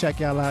 I'm going to check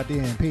y'all out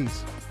there in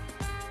peace.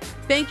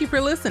 Thank you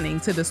for listening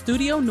to the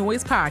Studio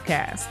Noise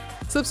Podcast.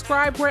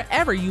 Subscribe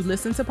wherever you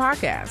listen to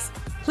podcasts.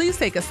 Please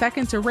take a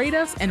second to rate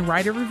us and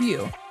write a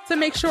review to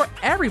make sure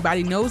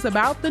everybody knows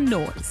about the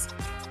noise.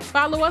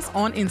 Follow us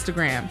on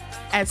Instagram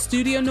at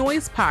Studio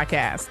Noise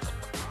Podcast.